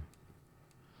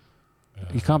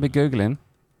 You can't be Googling.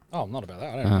 Oh, I'm not about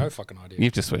that. I have no fucking idea.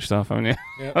 You've just switched off, haven't you?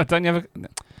 Yeah. Don't you ever...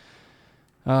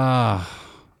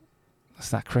 That's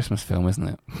that Christmas film, isn't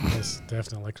it? It's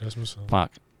definitely Christmas. Film.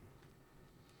 Fuck.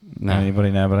 No.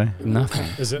 Anybody? Nobody? Nothing.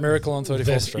 Is it Miracle on 34th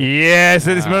this- Street. Yes,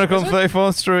 it's Ah. Miracle on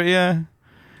 34th Street, yeah.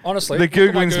 Honestly, The look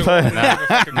at my Googling's Google. playing.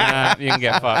 Nah, you can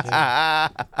get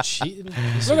fucked. cheating? Look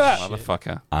at that.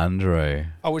 Motherfucker. Andrew.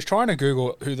 I was trying to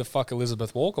Google who the fuck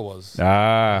Elizabeth Walker was.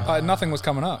 Ah. Nothing was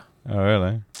coming up. Oh,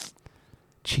 really?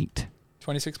 Cheat.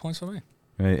 26 points for me.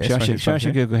 Show us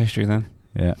your Google history then.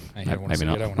 Yeah. Hey, No, you don't wanna maybe see-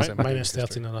 not. you don't wanna see my Minus Google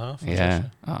history. 13 and a half. Yeah.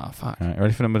 Oh, fuck. All right,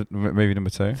 ready for movie number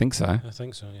 2? I think so. I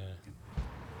think so, yeah.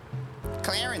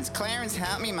 Clarence,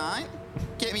 help me, mate.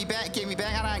 Get me back.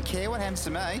 I don't care what happens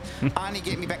to me. Only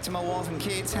get me back to my wife and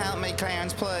kids. Help me,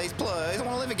 Clarence, please. I want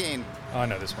to live again. I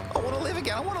know this one. I want to live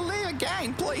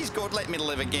again. Please, God, let me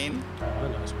live again. I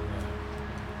know this one,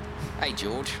 yeah. Hey,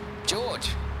 George. George,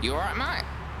 you alright, mate?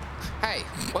 Hey,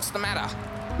 what's the matter?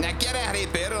 Now get out here,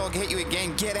 Bert, or I'll get you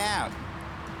again. Get out.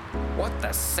 What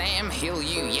the Sam Hill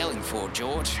you yelling for,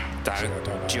 George?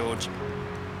 Don't, George.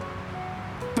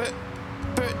 But,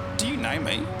 do you know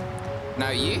me? No,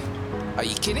 you? Are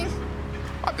you kidding?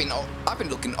 I've been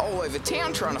looking all over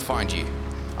town trying to find you.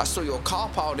 I saw your car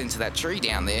piled into that tree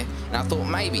down there, and I thought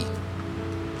maybe.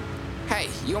 Hey,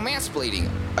 your mouth's bleeding.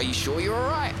 Are you sure you're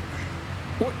alright?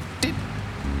 What did...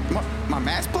 My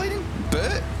mouth's bleeding?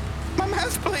 Bert? My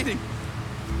mouth's bleeding.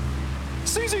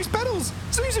 Suzu's pedals!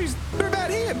 Suzu's, they're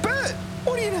about here. Bert,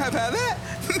 what do you know about that?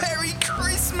 Merry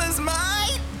Christmas,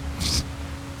 mate!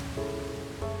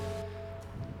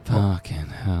 Fucking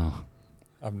hell.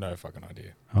 I have no fucking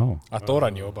idea. Oh. I thought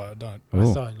I knew, but I don't.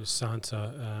 I thought it was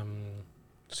Santa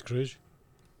Scrooge.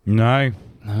 No.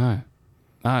 No.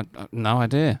 No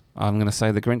idea. I'm going to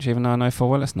say the Grinch, even though I know full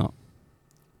well it's not.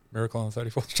 Miracle on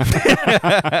 34th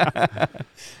Street.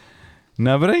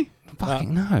 Nobody?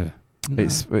 Fucking no.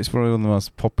 It's probably one of the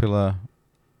most popular.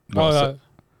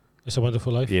 It's a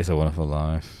Wonderful Life. Yeah, It's a Wonderful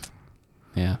Life.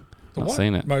 Yeah. The I've what?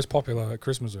 seen it. Most popular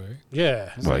Christmas movie.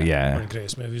 Yeah. Well, yeah. One of the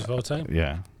greatest movies of all time.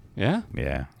 Yeah. Yeah?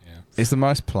 Yeah. It's the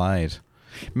most played.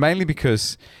 Mainly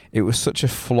because it was such a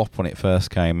flop when it first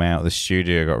came out, the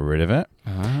studio got rid of it.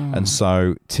 Oh. And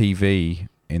so TV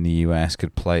in the US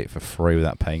could play it for free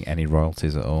without paying any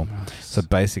royalties at all. So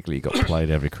basically it got played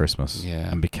every Christmas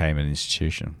and became an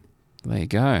institution. There you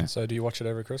go. So do you watch it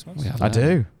every Christmas? I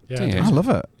do. Yeah, Do you? I love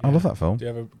it. I love that film. Do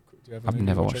you have a I've movie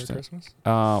never you watch watched every it.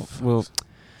 Christmas? Well,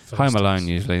 Home Alone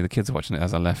usually. The kids are watching it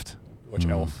as I left. Watch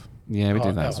Elf. Yeah, we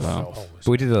do that as well. But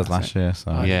we did those last year,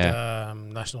 so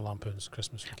National Lampoon's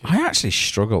Christmas Vacation. I actually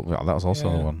struggled. Well, that was also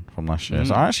one from last year.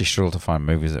 So I actually struggled to find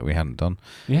movies that we hadn't done.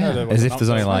 Yeah. No, As if there's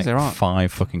only like There aren't.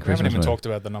 5 fucking We haven't Christmas even movies. talked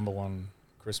about the #1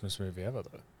 Christmas movie ever,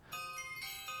 though.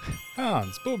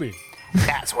 Hans, Booby.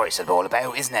 That's what it's all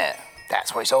about, isn't it?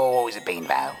 That's what it's always been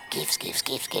about. Gifts, gifts,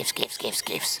 gifts, gifts, gifts, gifts,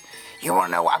 gifts. You want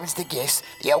to know what happens to gifts?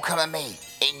 They'll come at me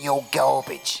in your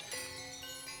garbage.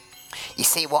 You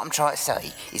see, what I'm trying to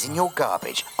say is in your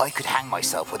garbage, I could hang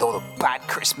myself with all the bad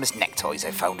Christmas neckties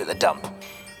I found at the dump.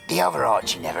 The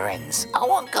overarching never ends. I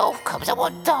want golf clubs, I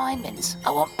want diamonds,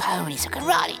 I want ponies, I can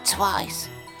ride it twice.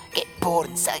 Get bored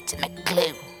and say to make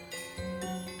glue.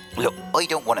 Look, I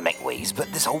don't want to make waves,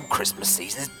 but this whole Christmas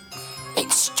season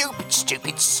it's stupid,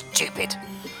 stupid, stupid.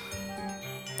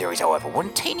 There is, however,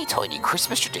 one teeny tiny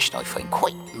Christmas tradition I find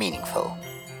quite meaningful.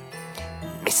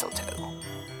 Mistletoe.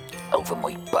 Over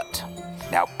my butt.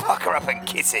 Now pucker up and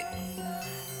kiss it.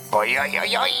 Boing.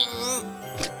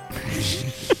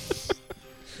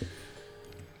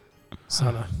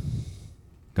 Santa.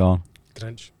 Go on.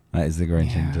 Grinch. That is the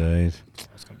Grinch indeed.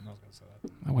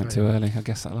 I went too early. I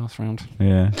guess that last round.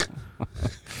 Yeah.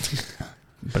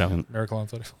 Brilliant. Miracle on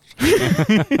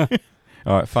 34th.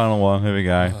 All right, final one. Here we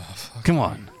go. Come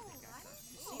on.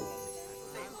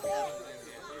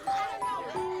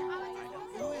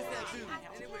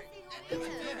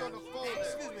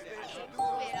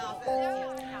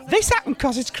 This happened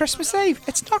because it's Christmas Eve.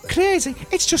 It's not crazy,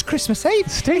 it's just Christmas Eve.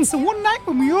 It's the one night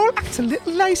when we all act a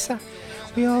little nicer.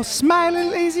 We all smile a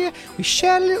little easier, we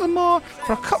share a little more.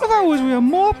 For a couple of hours we are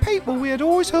more people we had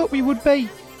always hoped we would be.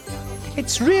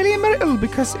 It's really a miracle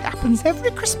because it happens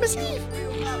every Christmas Eve.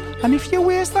 And if you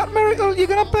waste that miracle, you're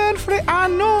going to burn for it. I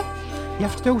know. You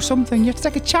have to do something, you have to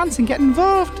take a chance and get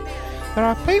involved. There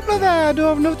are people there who don't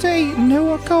have enough to eat and who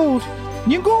are cold.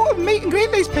 You can go and meet and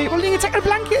greet these people, and you can take a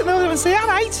blanket and them and say,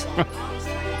 alright.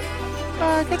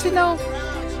 Get to know.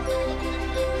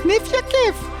 And if you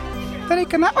give, then it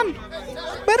can happen.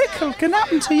 Miracle can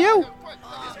happen to you.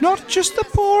 Not just the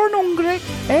poor and hungry.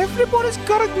 Everybody's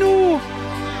got to know.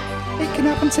 It can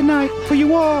happen tonight for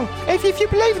you all. If you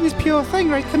believe in this pure thing,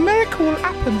 right, the miracle will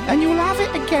happen and you'll have it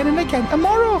again and again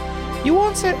tomorrow. You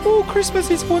won't say, oh,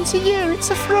 Christmas is once a year. It's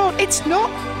a fraud. It's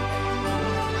not.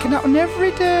 It can happen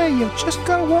every day. You've just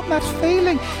got to want that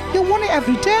feeling. You'll want it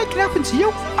every day. It can happen to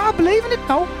you. I believe in it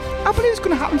now. I believe it's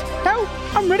going to happen now.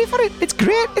 I'm ready for it. It's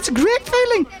great. It's a great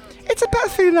feeling. It's a better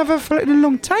feeling I've ever felt in a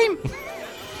long time.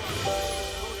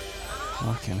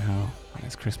 Fucking hell.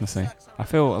 It's Christmassy. I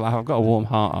feel like I've got a warm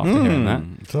heart after hearing that.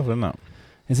 It's lovely, isn't it?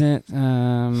 Is it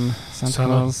Santa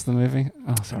Claus, the movie?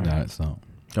 Oh, sorry. No, it's not.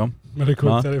 John? Miracle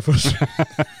on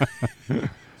 31st.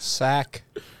 Sack.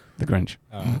 The Grinch.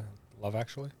 Love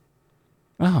Actually.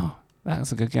 Oh,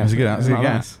 that's a good guess. That's a good, that's a good Not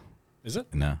bad. guess. Is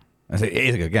it? No. It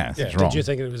is a good guess. Yeah. It's Did wrong. you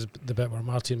think it was the bit where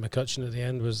Martin McCutcheon at the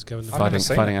end was giving the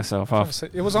Fighting herself off.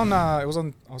 It was on. I was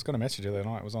on. I was going to message you the other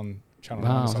night. It was on Channel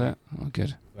 9 or Oh, was something. it? Oh,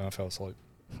 good. Then I fell asleep.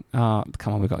 Oh,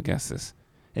 come on, we've got to guess this.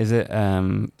 Is it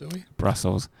Do we?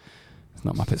 Brussels? It's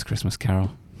not Muppets Christmas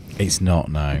Carol. It's not,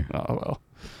 no. Oh, well.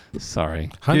 Sorry.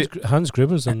 Hans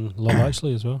Gruber's in Love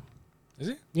Actually as well. Is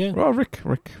he? Yeah. Well, Rick.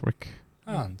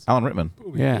 Hans. Alan Rickman.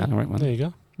 Yeah, Alan Rickman. There you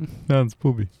go. Hans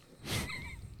Booby.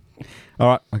 All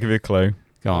right, I'll give you a clue.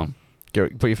 Go on.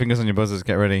 Put your fingers on your buzzers.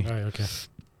 Get ready. Right, okay.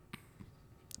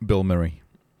 Bill Murray.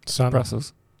 Santa.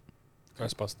 Brussels.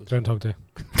 Ghostbusters. Groundhog Day.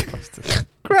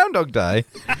 Groundhog Day.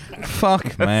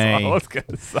 Fuck me. That's what I was going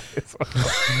to say as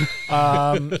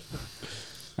well.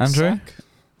 Andrew?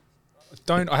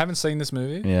 I haven't seen this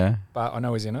movie. Yeah. But I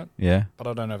know he's in it. Yeah. But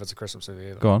I don't know if it's a Christmas movie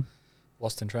either. Go on.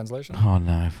 Lost in Translation. Oh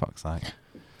no, fuck's sake.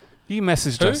 You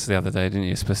messaged us the other day, didn't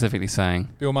you? Specifically saying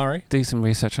Bill Murray. Do some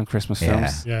research on Christmas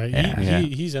films. Yeah,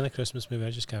 he's in a Christmas movie. I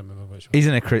just can't remember which one. He's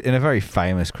in a very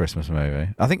famous Christmas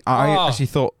movie. I think I actually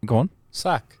thought. Go on.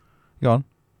 Sack. Go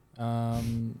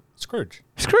on. Scrooge.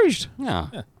 Scrooged. Yeah.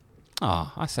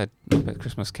 Oh, I said a bit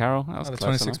Christmas Carol. That was the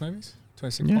close 26 enough. movies.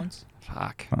 26 points.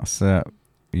 Fuck. That's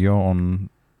you're on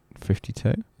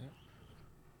 52.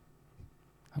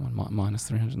 I'm on minus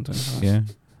 325. Yeah.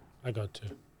 I got 2.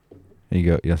 You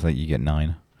go. Yes, you get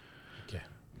 9. Okay.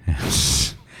 Yeah.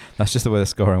 That's just the way the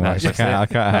scoring works. I can't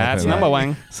That's number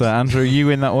one. So Andrew, you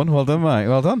win that one. Well done, mate.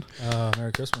 Well done.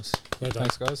 Merry Christmas. Well done.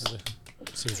 Thanks, guys.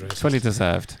 Seems racist. Fully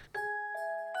deserved.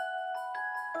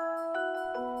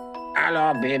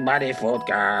 Hello, everybody,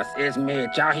 podcast. It's me,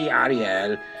 Chahi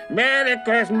Ariel. Merry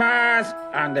Christmas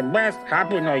and the best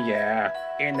Happy New Year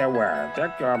in the world.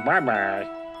 Take care.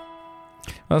 Bye-bye.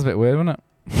 That was a bit weird, wasn't it?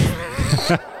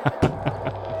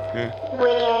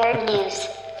 Weird news.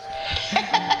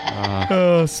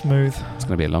 Oh, smooth. It's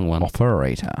going to be a long one.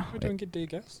 Operator. We're doing good, do you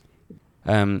guess?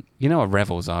 You know what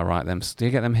Revels are, right? Do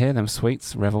you get them here? Them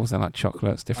sweets, Revels. They're like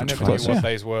chocolates, I different never knew flavours. what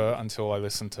these were until I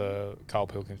listened to Carl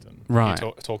Pilkington. Right.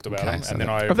 He talked about Okay, them, so and then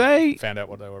Are they I found out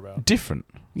what they were about. different?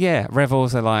 Yeah,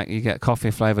 Revels are like you get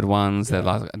coffee flavored ones.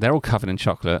 They're all covered in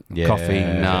chocolate, Yeah. coffee,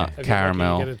 nut, Have you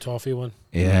caramel. get a toffee one?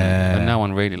 Yeah. And no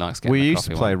one really likes getting We the used to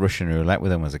coffee play one. Russian roulette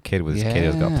with him as a kid. With his kid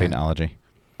who's got a Yeah. peanut allergy.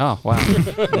 Oh wow!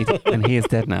 And he is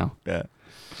dead now. Yeah.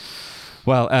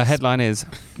 Well, headline is: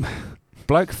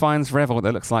 Bloke finds Revel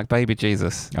that looks like baby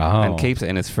Jesus and keeps it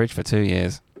in his fridge for 2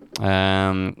 years.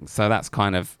 So that's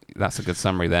a good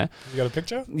summary there. You got a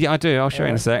picture? Yeah, I do. I'll show you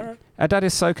in a sec. Alright. Our dad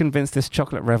is so convinced this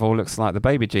chocolate Revel looks like the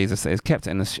baby Jesus that he's kept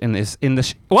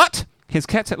it what? He's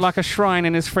kept it like a shrine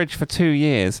in his fridge for 2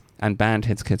 years and banned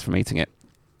his kids from eating it.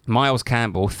 Miles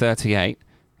Campbell, 38.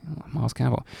 Oh, Miles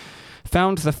Campbell.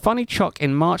 Found the funny choc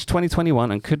in March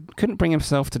 2021 and couldn't bring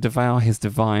himself to devour his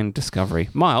divine discovery.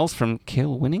 Miles from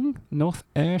Kilwinning, North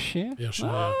Ayrshire,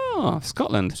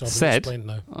 Scotland, So I've been said, explained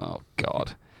now. "Oh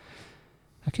God,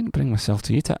 I couldn't bring myself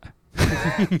to eat it.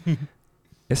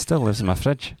 It still lives in my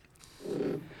fridge.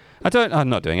 I'm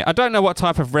not doing it. I don't know what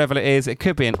type of Revel it is. It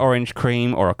could be an orange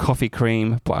cream or a coffee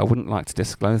cream, but I wouldn't like to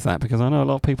disclose that because I know a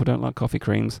lot of people don't like coffee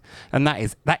creams. And that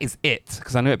is it,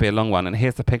 because I knew it'd be a long one. And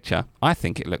here's the picture. I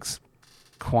think it looks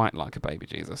quite like a baby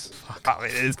Jesus. Oh,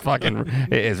 it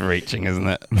is reaching, isn't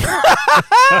it?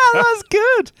 That's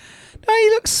good. No, he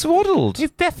looks swaddled. He's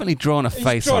definitely drawn a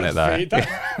face on it, though.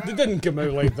 They didn't come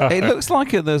out like that. It looks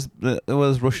like there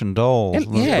was Russian dolls.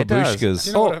 Yeah, it does. babushkas. Do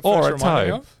you know what it Or first a reminded me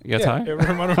toe. of? Your Yeah, toe? it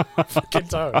reminded me of a fucking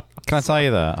toe. Can I tell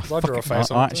you that? Blood draw a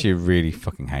face I on it. actually really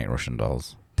fucking hate Russian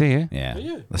dolls. Do you? Yeah.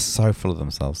 Yeah. They're so full of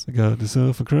themselves. God,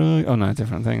 yourself a cry. Oh, no,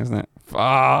 different thing, isn't it?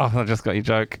 Ah, I just got your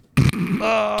joke. Get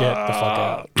the fuck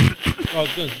out. Oh,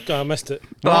 God, I missed it.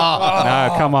 No,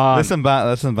 come on. Listen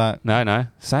back. No.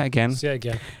 Say it again. Say it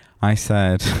again. I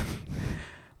said,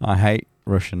 I hate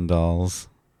Russian dolls.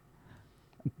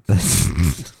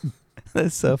 They're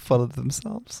so full of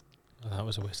themselves. Oh, that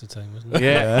was a waste of time, wasn't it?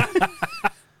 Yeah.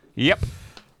 Yep.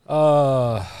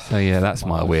 So yeah, that's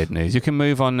my weird news. You can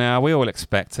move on now. We all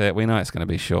expect it. We know it's going to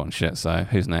be short and shit. So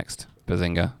who's next?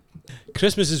 Bazinga.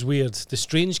 Christmas is weird. The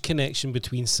strange connection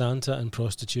between Santa and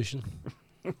prostitution.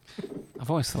 I've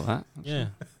always thought that. Yeah.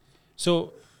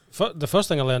 So the first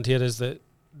thing I learned here is that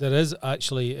there is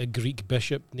actually a Greek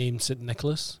bishop named St.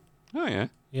 Nicholas. Oh yeah.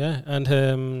 Yeah,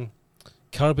 and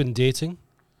carbon dating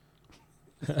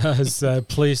has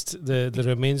placed the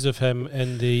remains of him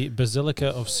in the Basilica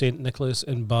of St. Nicholas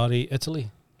in Bari, Italy.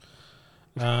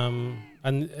 And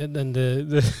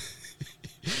the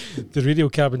the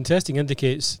radiocarbon testing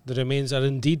indicates the remains are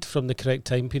indeed from the correct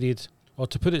time period. Or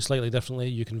to put it slightly differently,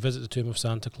 you can visit the tomb of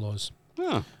Santa Claus.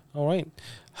 Oh. All right.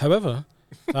 However,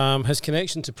 his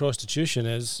connection to prostitution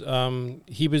is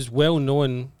he was well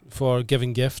known for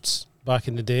giving gifts back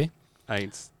in the day.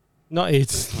 AIDS. Not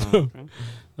AIDS. Oh, okay.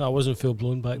 That wasn't full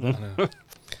blown back then.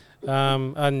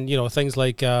 And things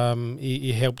like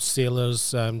he helped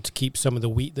sailors to keep some of the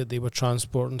wheat that they were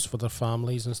transporting for their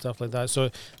families and stuff like that. So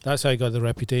that's how he got the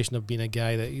reputation of being a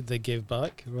guy that gave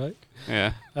back, right?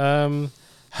 Yeah.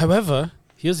 However,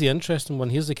 here's the interesting one.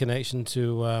 Here's the connection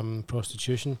to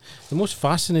prostitution. The most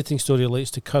fascinating story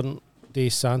relates to current Day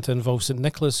Santa involves St.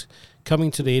 Nicholas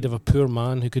coming to the aid of a poor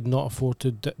man who could not afford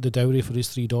the dowry for his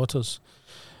 3 daughters.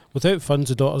 Without funds,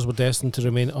 the daughters were destined to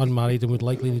remain unmarried and would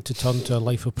likely need to turn to a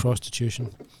life of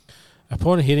prostitution.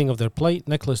 Upon hearing of their plight,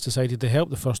 Nicholas decided to help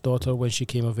the first daughter when she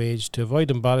came of age. To avoid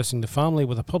embarrassing the family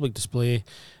with a public display,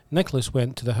 Nicholas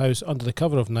went to the house under the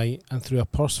cover of night and threw a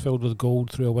purse filled with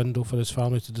gold through a window for his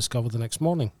family to discover the next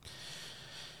morning.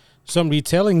 Some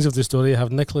retellings of the story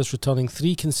have Nicholas returning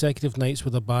 3 consecutive nights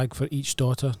with a bag for each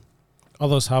daughter.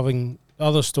 Other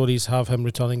stories have him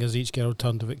returning as each girl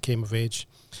came of age.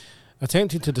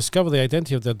 Attempting to discover the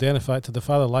identity of their benefactor, the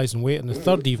father lies in wait on the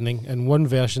 3rd evening. In one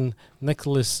version,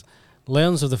 Nicholas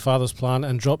learns of the father's plan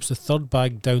and drops the 3rd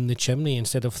bag down the chimney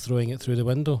instead of throwing it through the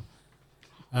window.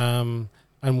 And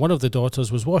one of the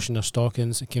daughters was washing her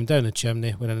stockings. It came down the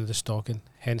chimney, went into the stocking.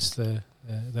 Hence the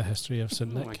history of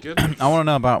St. Nick. my goodness. I want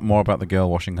to know more about the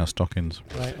girl washing her stockings.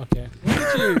 Right, okay.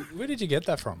 Where did you get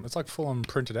that from? It's like full on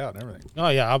printed out and everything. Oh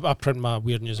yeah, I print my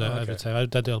weird news out every time. I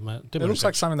did It looks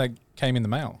like something that came in the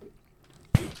mail.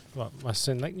 What, my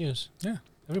St. Nick news? Yeah.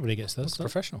 Everybody gets this. It's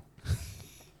professional.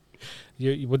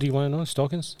 What do you want to know?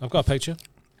 Stockings? I've got a picture.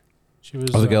 She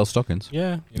was. The girl's stockings?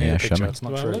 Yeah. You need Yeah, a show picture. me. It's not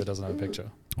Do I true. look? It doesn't have a picture.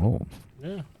 Oh,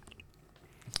 Yeah.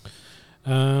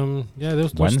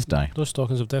 Those Wednesday. Those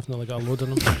stockings have definitely got a load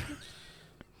in them.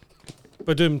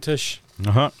 Badoom tish.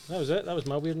 Uh-huh. That was it. That was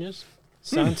my weird news.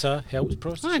 Santa helps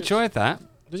prostitutes. I enjoyed that.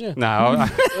 Did you? No, I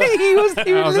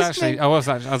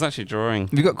was actually drawing.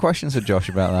 Have you got questions for Josh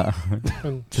about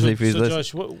that? To see if he's listening.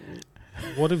 Josh,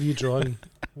 what have you drawn?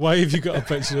 Why have you got a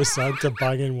picture of Santa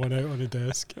banging one out on a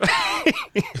desk?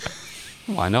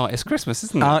 Why not? It's Christmas,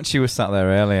 isn't it? Archie was sat there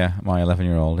earlier, my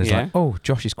 11-year-old. He's Yeah. like, oh,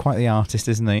 Josh is quite the artist,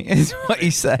 isn't he? Is what he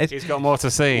said. He's got more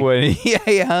to see. When he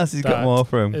has. He's got That more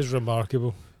for him. is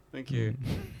remarkable. Thank you.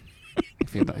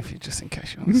 if you just in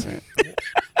case you want to see it.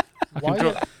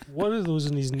 What are those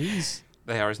in his knees?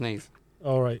 They are his knees.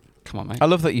 All right. Come on, mate. I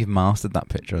love that you've mastered that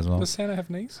picture as well. Does Santa have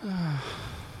knees?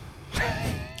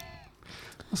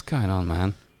 What's going on,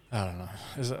 man? I don't know.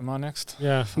 Is it my next?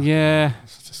 Yeah. Yeah.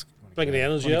 Just Bringing the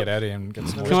energy get up. out of here and get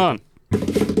some Come on.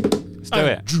 Let's do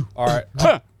it. All right.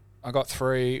 I got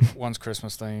 3. One's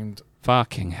Christmas themed.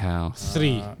 Fucking hell.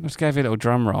 3. Just gave you a little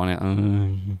drum roll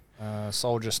on it.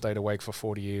 Soldier stayed awake for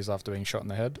 40 years after being shot in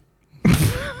the head.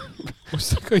 What's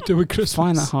that going to do with Christmas?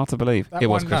 Find that hard to believe. That It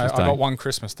was one, Christmas no, Day. I got one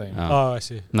Christmas theme. Oh, I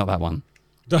see. Not that one.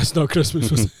 That's not Christmas,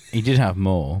 was it? He did have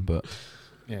more, but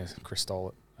Yeah, Chris stole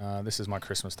it. This is my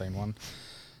Christmas theme one.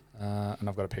 And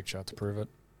I've got a picture to prove it.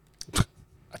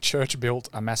 A church built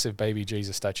a massive baby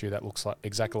Jesus statue that looks like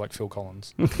exactly like Phil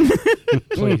Collins.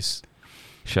 Please.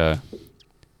 Sure.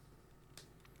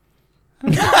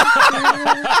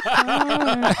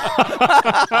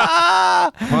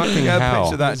 Fucking get a hell.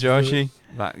 picture of that, Joshy.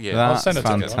 That's send it to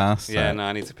you. fantastic. Yeah, no,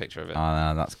 I need a picture of it. Oh,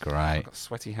 no, that's great. I've got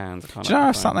sweaty hands. I can't Do you know I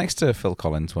open sat my next to Phil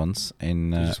Collins once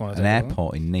in You just wanna an take a look?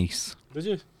 airphone in Nice? Did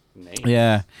you? phone.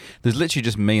 Yeah, there's literally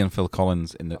just me and Phil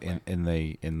Collins in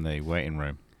the waiting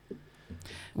room.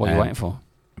 What are you waiting for?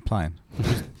 Playing.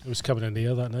 It was coming in the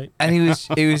air that night. And he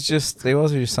was just sat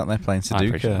there playing I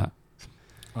appreciate Sudoku. that.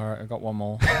 All right, I got one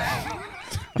more.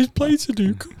 He's playing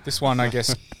Sudoku. This one, I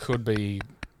guess, could be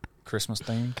Christmas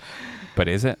themed. But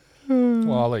is it?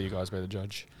 Well, I'll let you guys be the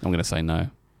judge. I'm going to say no.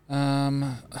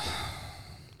 Um,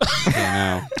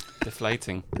 Yeah, no.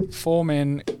 Deflating. 4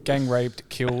 men gang raped,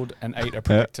 killed, and ate a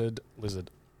protected lizard.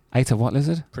 Ate a what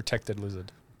lizard? Protected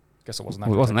lizard. Guess it wasn't that.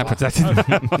 Well, it wasn't that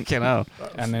protected. Fucking hell.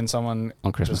 And then someone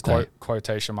On Christmas just Day.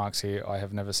 quotation marks here. I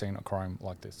have never seen a crime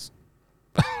like this.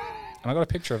 And I got a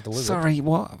picture of the lizard. Sorry,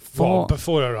 what? Well,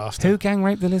 before or after? Who gang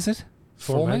raped the lizard?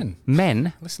 4 men.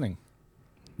 Men? Listening.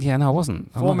 Yeah, no, I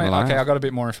wasn't. I'm 4 not men. gonna lie. Okay, I got a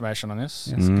bit more information on this.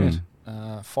 That's good.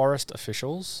 Forest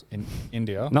officials in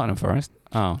India. Not in a forest.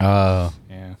 Oh. Oh.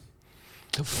 Yeah.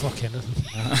 Oh, fuck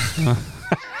anything.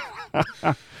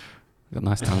 Got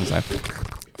nice tongues though.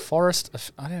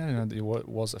 I didn't know that it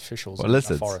was officials What, in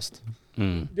lizards? a forest.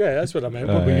 Mm. Yeah, that's what I meant.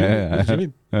 Oh, What were you? yeah. What do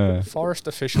you mean? Forest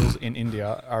officials in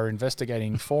India are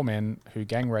investigating 4 men who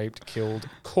gang raped, killed,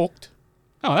 cooked,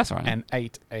 Oh, that's all right. and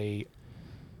ate a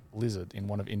lizard in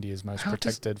one of India's most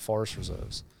protected forest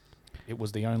reserves. It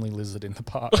was the only lizard in the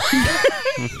park.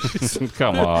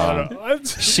 Come on.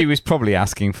 She was probably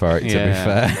asking for it, to be Yeah.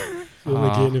 fair. The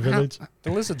only gay in the village.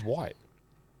 The lizard's white.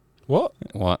 What?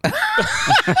 What?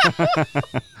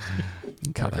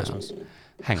 Cut that. Christmas.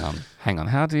 Hang on.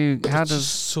 How does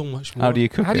so much more? How do you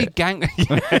cook how do you it? gang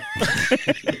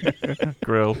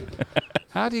grill?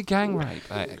 How do you gang rape?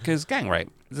 Because gang rape,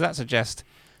 does that suggest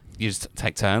you just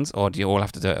take turns, or do you all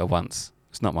have to do it at once?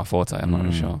 It's not my forte. I'm not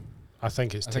really sure. I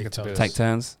think it's take it's a turns. bit Take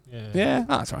turns. Yeah. Yeah,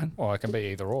 oh, that's right. Well, it can be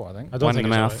either or, I think. I don't One think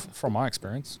in the it's mouth. right. From my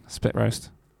experience. Spit roast.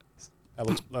 That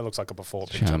looks like a before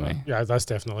picture. Show though, me. Yeah, that's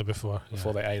definitely before.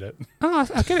 Before they ate it. Oh,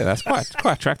 I get it. That's quite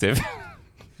attractive.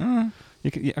 I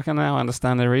can now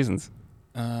understand their reasons.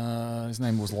 His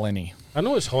name was Lenny. I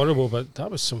know it's horrible, but that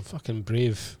was some fucking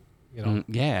brave, you know.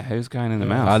 Yeah, who's going in the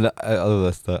Yeah. mouth?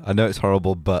 I know it's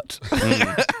horrible, but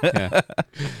Yeah.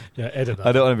 Yeah, edit that.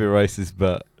 I don't want to be racist,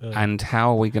 but And how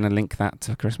are we going to link that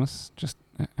to Christmas? Just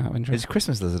out of interest. it's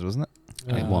Christmas lizard, wasn't it?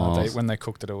 It was. When they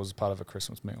cooked it was part of a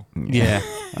Christmas meal. Yeah.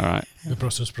 All right. The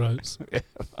Brussels sprouts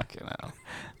Fucking hell.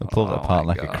 I pulled it Oh apart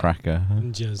my like a God. cracker.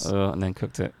 and jizz. And then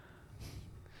cooked it.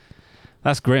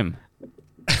 That's grim.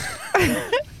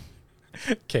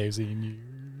 KFC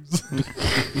news.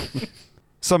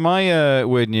 So my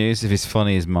weird news, if it's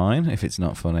funny, is mine. If it's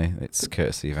not funny, it's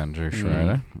courtesy of Andrew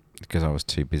Schroeder because I was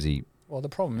too busy. Well, the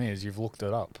problem is you've looked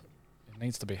it up. It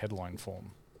needs to be headline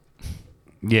form.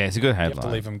 Yeah, it's a good You headline. have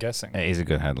to leave them guessing. It is a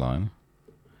good headline.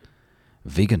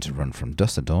 Vegan to run from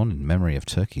dusk to dawn in memory of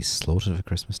turkeys slaughtered for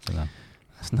Christmas dinner.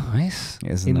 That's nice.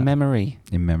 Isn't In it? memory.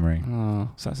 In memory. Oh,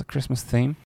 so that's a Christmas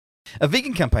theme. A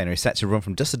vegan campaigner is set to run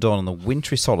from dusk to dawn on the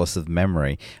wintry solace of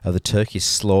memory of the turkeys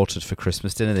slaughtered for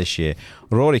Christmas dinner this year.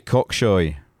 Rory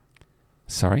Cockshoy.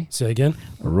 Sorry? Say again.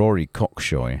 Rory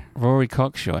Cockshoy. Rory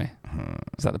Cockshoy.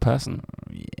 Is that the person?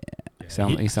 Yeah.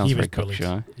 He sounds he very was bullied.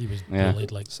 cockshy. He was Yeah.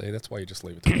 bullied like. See, that's why you just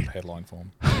leave it to the headline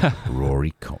form.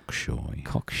 Rory Cockshoy.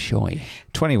 Cockshoy.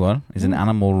 21 is an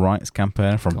animal rights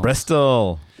campaigner from God.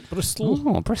 Bristol. Bristol.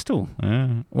 Oh, Bristol.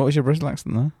 Yeah. What was your Bristol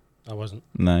accent there? I wasn't.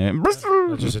 No.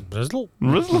 Bristol. I just said Bristol.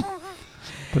 Bristol.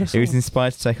 He Bristol. was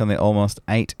inspired to take on the almost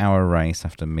 8-hour race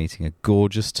after meeting a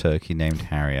gorgeous turkey named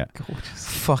Harriet. Gorgeous.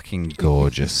 Fucking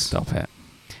gorgeous. Stop it.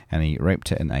 And he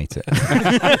raped it and ate it.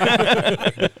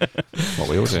 What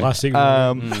we all do. Classic.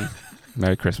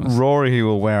 Merry Christmas. Rory, who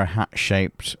will wear a hat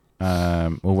shaped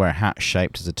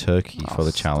as a turkey Oh, for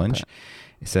the stop challenge. it.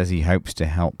 He says he hopes to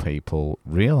help people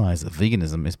realise that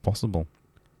veganism is possible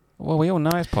Well, we all know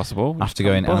it's possible. We after just can't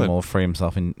going be bothered. animal free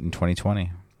himself in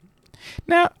 2020.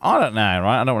 Now, I don't know,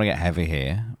 right? I don't want to get heavy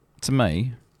here. To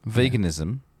me,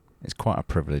 veganism is quite a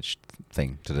privileged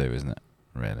thing to do, isn't it?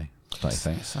 Really? Don't you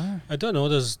think? So. I don't know.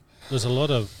 There's a lot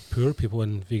of poor people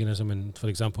in veganism, in, for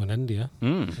example, in India.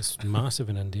 Mm. It's massive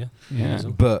in India. Yeah.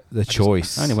 veganism. But the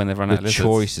choice. Only when they've run out of the lizards.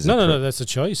 choice is No, that's a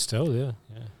choice still. Yeah.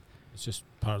 It's just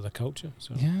part of the culture.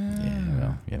 So. Yeah,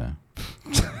 well, you know.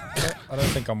 I don't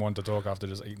think I'm one to talk after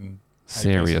just eating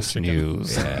Serious chicken.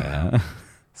 news. Yeah.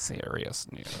 Serious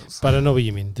news. But I know what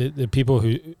you mean. The people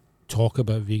who talk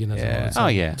about veganism all Yeah. the time Oh,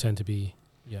 yeah. tend to be,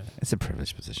 yeah. It's a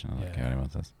privileged position. I don't Yeah. care what anyone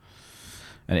says.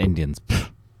 And Indians.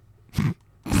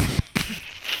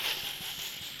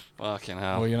 Fucking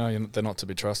hell. Well, you know, they're not to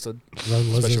be trusted, Around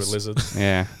especially lizards. with lizards.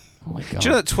 Yeah. Oh my God. Do you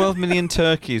know that 12 million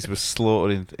turkeys were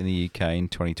slaughtered in the UK in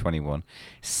 2021?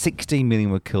 16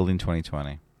 million were killed in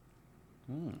 2020.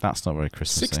 That's not very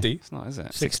Christmassy. 60? It's not, is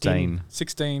it? 16.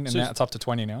 16, and So now it's up to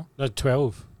 20 now. No,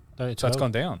 12. Down to 12. So it's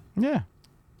gone down. Yeah.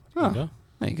 There you Oh, go.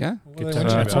 there you go. Well, Good they time. mentioned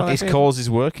That's about what I His did. cause is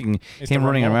working. It's Him the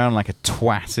running wrong around like a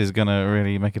twat is going to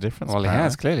really make a difference. Well, he apparently.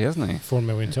 has, clearly, hasn't he? 4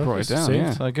 million turkeys. Brought it down, saved.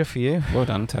 yeah. So good for you, Well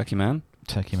done, Turkey Man.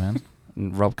 Turkey man.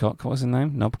 And Rob Cock, what was his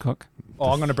name? Knobcock?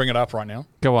 Oh, I'm going to bring it up right now.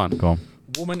 Go on. Go on.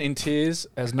 Woman in tears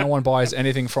as no one buys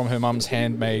anything from her mum's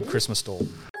handmade Christmas stall.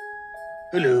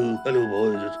 Hello,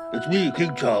 boys. It's me,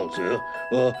 King Charles here.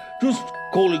 Just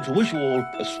calling to wish you all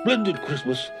a splendid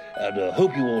Christmas and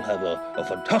hope you all have a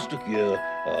fantastic year.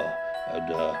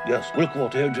 Yes, we look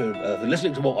forward to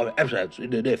listening to more episodes in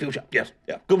the near future. Yes,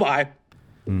 yeah. Goodbye.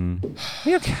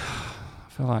 Yeah, okay. I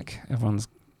feel like everyone's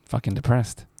fucking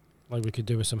depressed. Like we could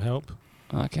do with some help.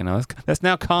 Okay, now let's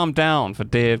now calm down for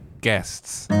dear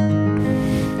guests. Dear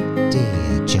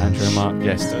Andrew and Judge, Mark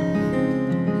guessed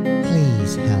it.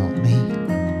 please help me.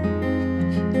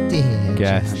 Dear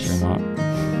Guests. Andrew and Mark.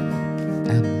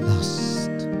 I'm lost.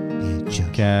 Dear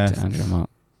Judge. Guess. Andrew and Mark.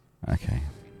 Okay.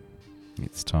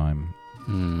 It's time.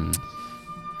 Hmm.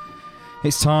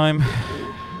 It's time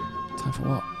Time for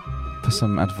what? for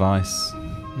some advice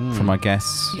from our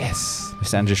guests. Yes.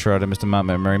 Mr. Andrew Schroeder, Mr. Matt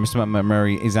McMurray. Mr. Matt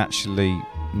McMurray is actually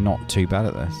not too bad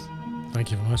at this.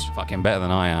 Thank you very much. Fucking better than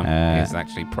I am. He's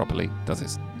actually properly does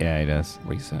his Yeah, he does.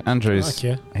 research. Andrew's Thank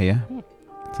you. here,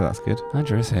 so that's good.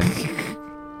 Andrew is here.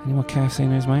 Any more KFC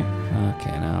news, mate?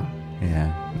 Okay, now.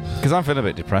 Yeah. Because I'm feeling a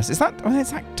bit depressed. It's that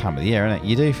time of the year, isn't it?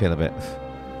 You do feel a bit...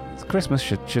 Christmas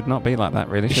should not be like that,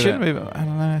 really. It shouldn't be, but I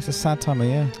don't know. It's a sad time of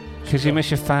year. Because you miss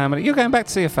your family. You're going back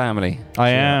to see your family. I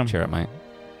Cheer am. Up, cheer up, mate.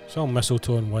 It's all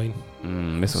mistletoe and wine.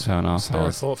 Mistletoe and Solid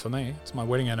arseholes. thought for me. It's my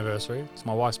wedding anniversary. It's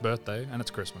my wife's birthday, and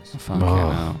it's Christmas. Fucking Oh.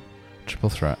 hell. Triple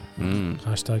threat.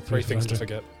 Hashtag Three things to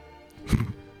forget.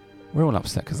 We're all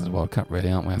upset because of the World Cup,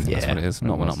 really, aren't we? I think that's Yeah, what it is. it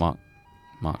We're was. not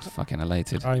Mark's fucking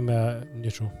elated. I'm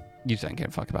neutral. You don't give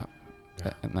a fuck about.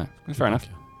 Yeah. No, fair enough.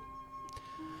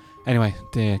 Anyway,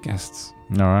 dear guests,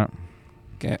 All right.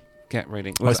 get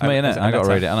reading. Well, it's me, innit? I got to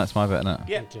read it, and it's my bit, innit?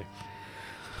 Yeah. Okay.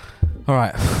 All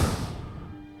right.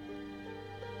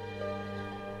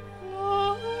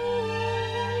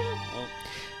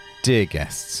 Dear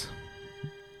guests.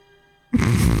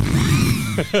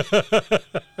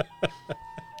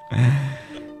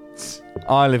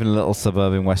 I live in a little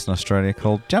suburb in Western Australia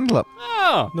called Joondalup.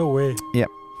 Oh, No way. Yep.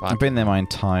 I've been there my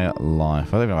entire life.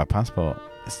 I don't even have a passport.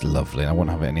 It's lovely, and I wouldn't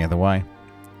have it any other way.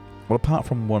 Well, apart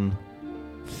from one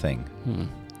thing.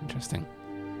 Interesting.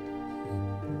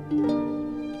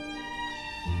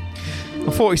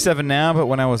 I'm 47 now, but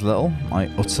when I was little, I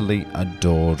utterly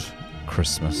adored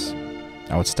Christmas.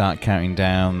 I would start counting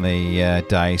down the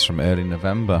days from early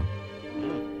November.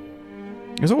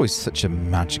 It was always such a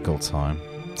magical time.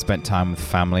 Spent time with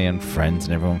family and friends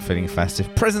and everyone feeling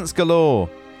festive. Presents galore!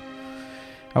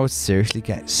 I would seriously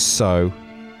get so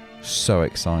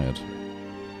excited.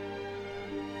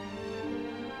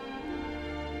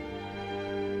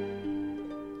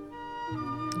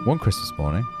 One Christmas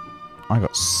morning, I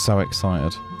got so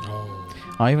excited. Oh.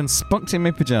 I even spunked in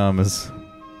my pyjamas.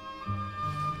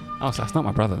 Oh, so that's not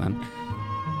my brother then.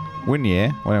 One year,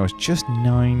 when I was just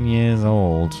 9 years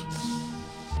old,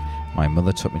 my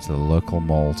mother took me to the local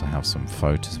mall to have some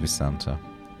photos with Santa.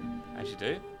 As you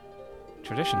do.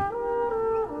 Tradition.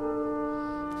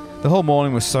 The whole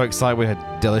morning was so excited. We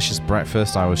had delicious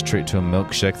breakfast. I was treated to a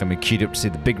milkshake. Then we queued up to see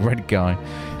the big red guy.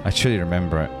 I truly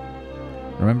remember it.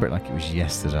 I remember it like it was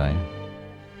yesterday.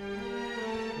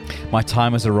 My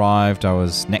time has arrived. I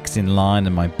was next in line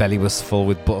and my belly was full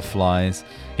with butterflies.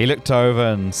 He looked over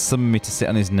and summoned me to sit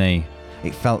on his knee.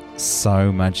 It felt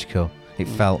so magical. It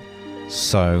felt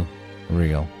so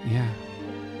real. Yeah.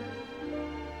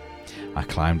 I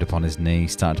climbed up on his knee,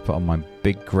 started to put on my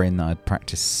big grin that I'd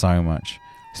practiced so much,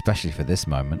 especially for this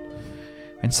moment.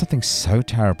 And something so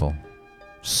terrible,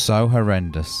 so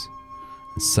horrendous,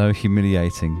 and so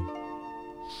humiliating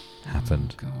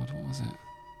happened. Oh God, what was it?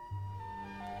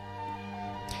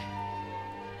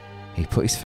 He put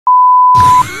his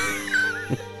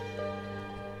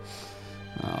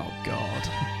Oh God.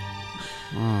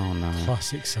 Oh no.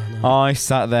 Classic Santa. I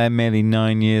sat there merely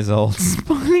 9 years old,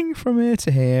 smiling from ear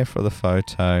to ear for the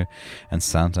photo, and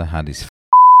Santa had his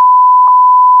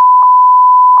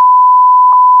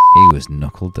he was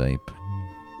knuckle deep.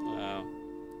 Wow.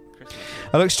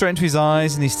 I looked straight into his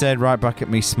eyes and he stared right back at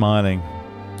me, smiling.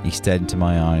 He stared into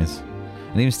my eyes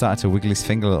and even started to wiggle his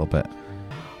finger a little bit.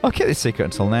 I'll keep this secret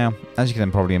until now. As you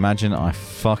can probably imagine, I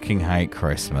fucking hate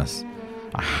Christmas.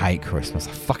 I hate Christmas.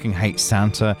 I fucking hate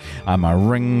Santa, and my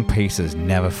ring piece has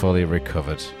never fully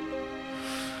recovered.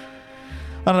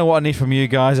 I don't know what I need from you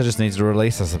guys. I just need a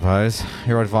release, I suppose.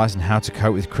 Your advice on how to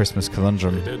cope with Christmas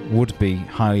conundrum would be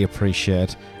highly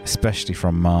appreciated, especially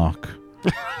from Mark.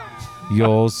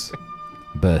 Yours,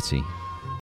 Bertie.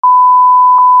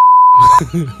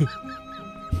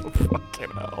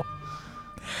 Fucking hell.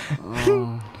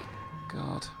 Oh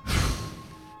God.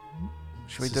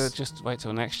 Should we do it? Just wait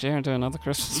till next year and do another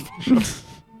Christmas special?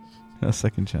 A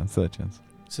second chance, third chance.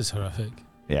 This is horrific.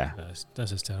 Yeah.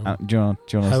 This is terrible. Do you want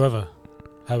to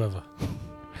However.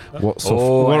 what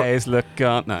software? Always look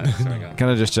on. No, sorry, go on. Can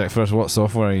I just check first? What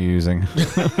software are you using?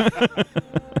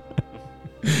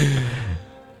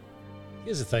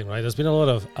 Here's the thing, right? There's been a lot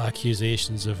of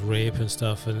accusations of rape and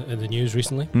stuff in the news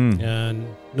recently, Mm. and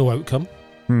no outcome,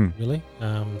 Hmm. really.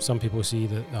 Some people see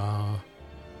that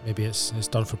maybe it's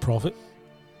done for profit.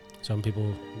 Some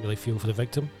people really feel for the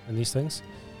victim in these things.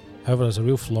 However, there's a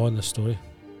real flaw in this story.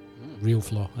 Real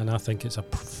flaw. And I think it's a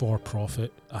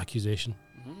for-profit accusation.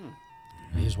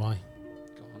 Here's why.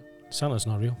 Go on. Santa's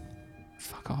not real.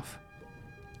 Fuck off.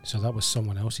 So that was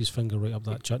someone else's finger right up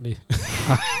that chutney.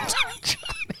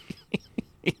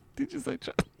 Did you say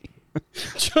chutney?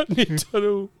 Chutney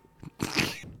tunnel. All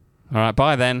right,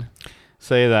 bye then.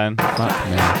 See you then. Fuck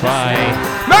me.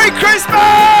 Bye. Merry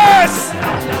Christmas!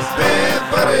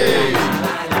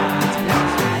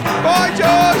 Bye,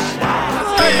 Josh! Bye,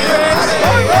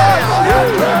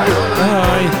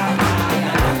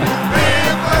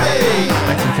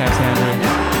 Thanks for catching, Andrew.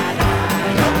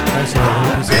 Thanks a lot.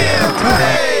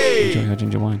 Enjoy your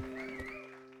ginger wine.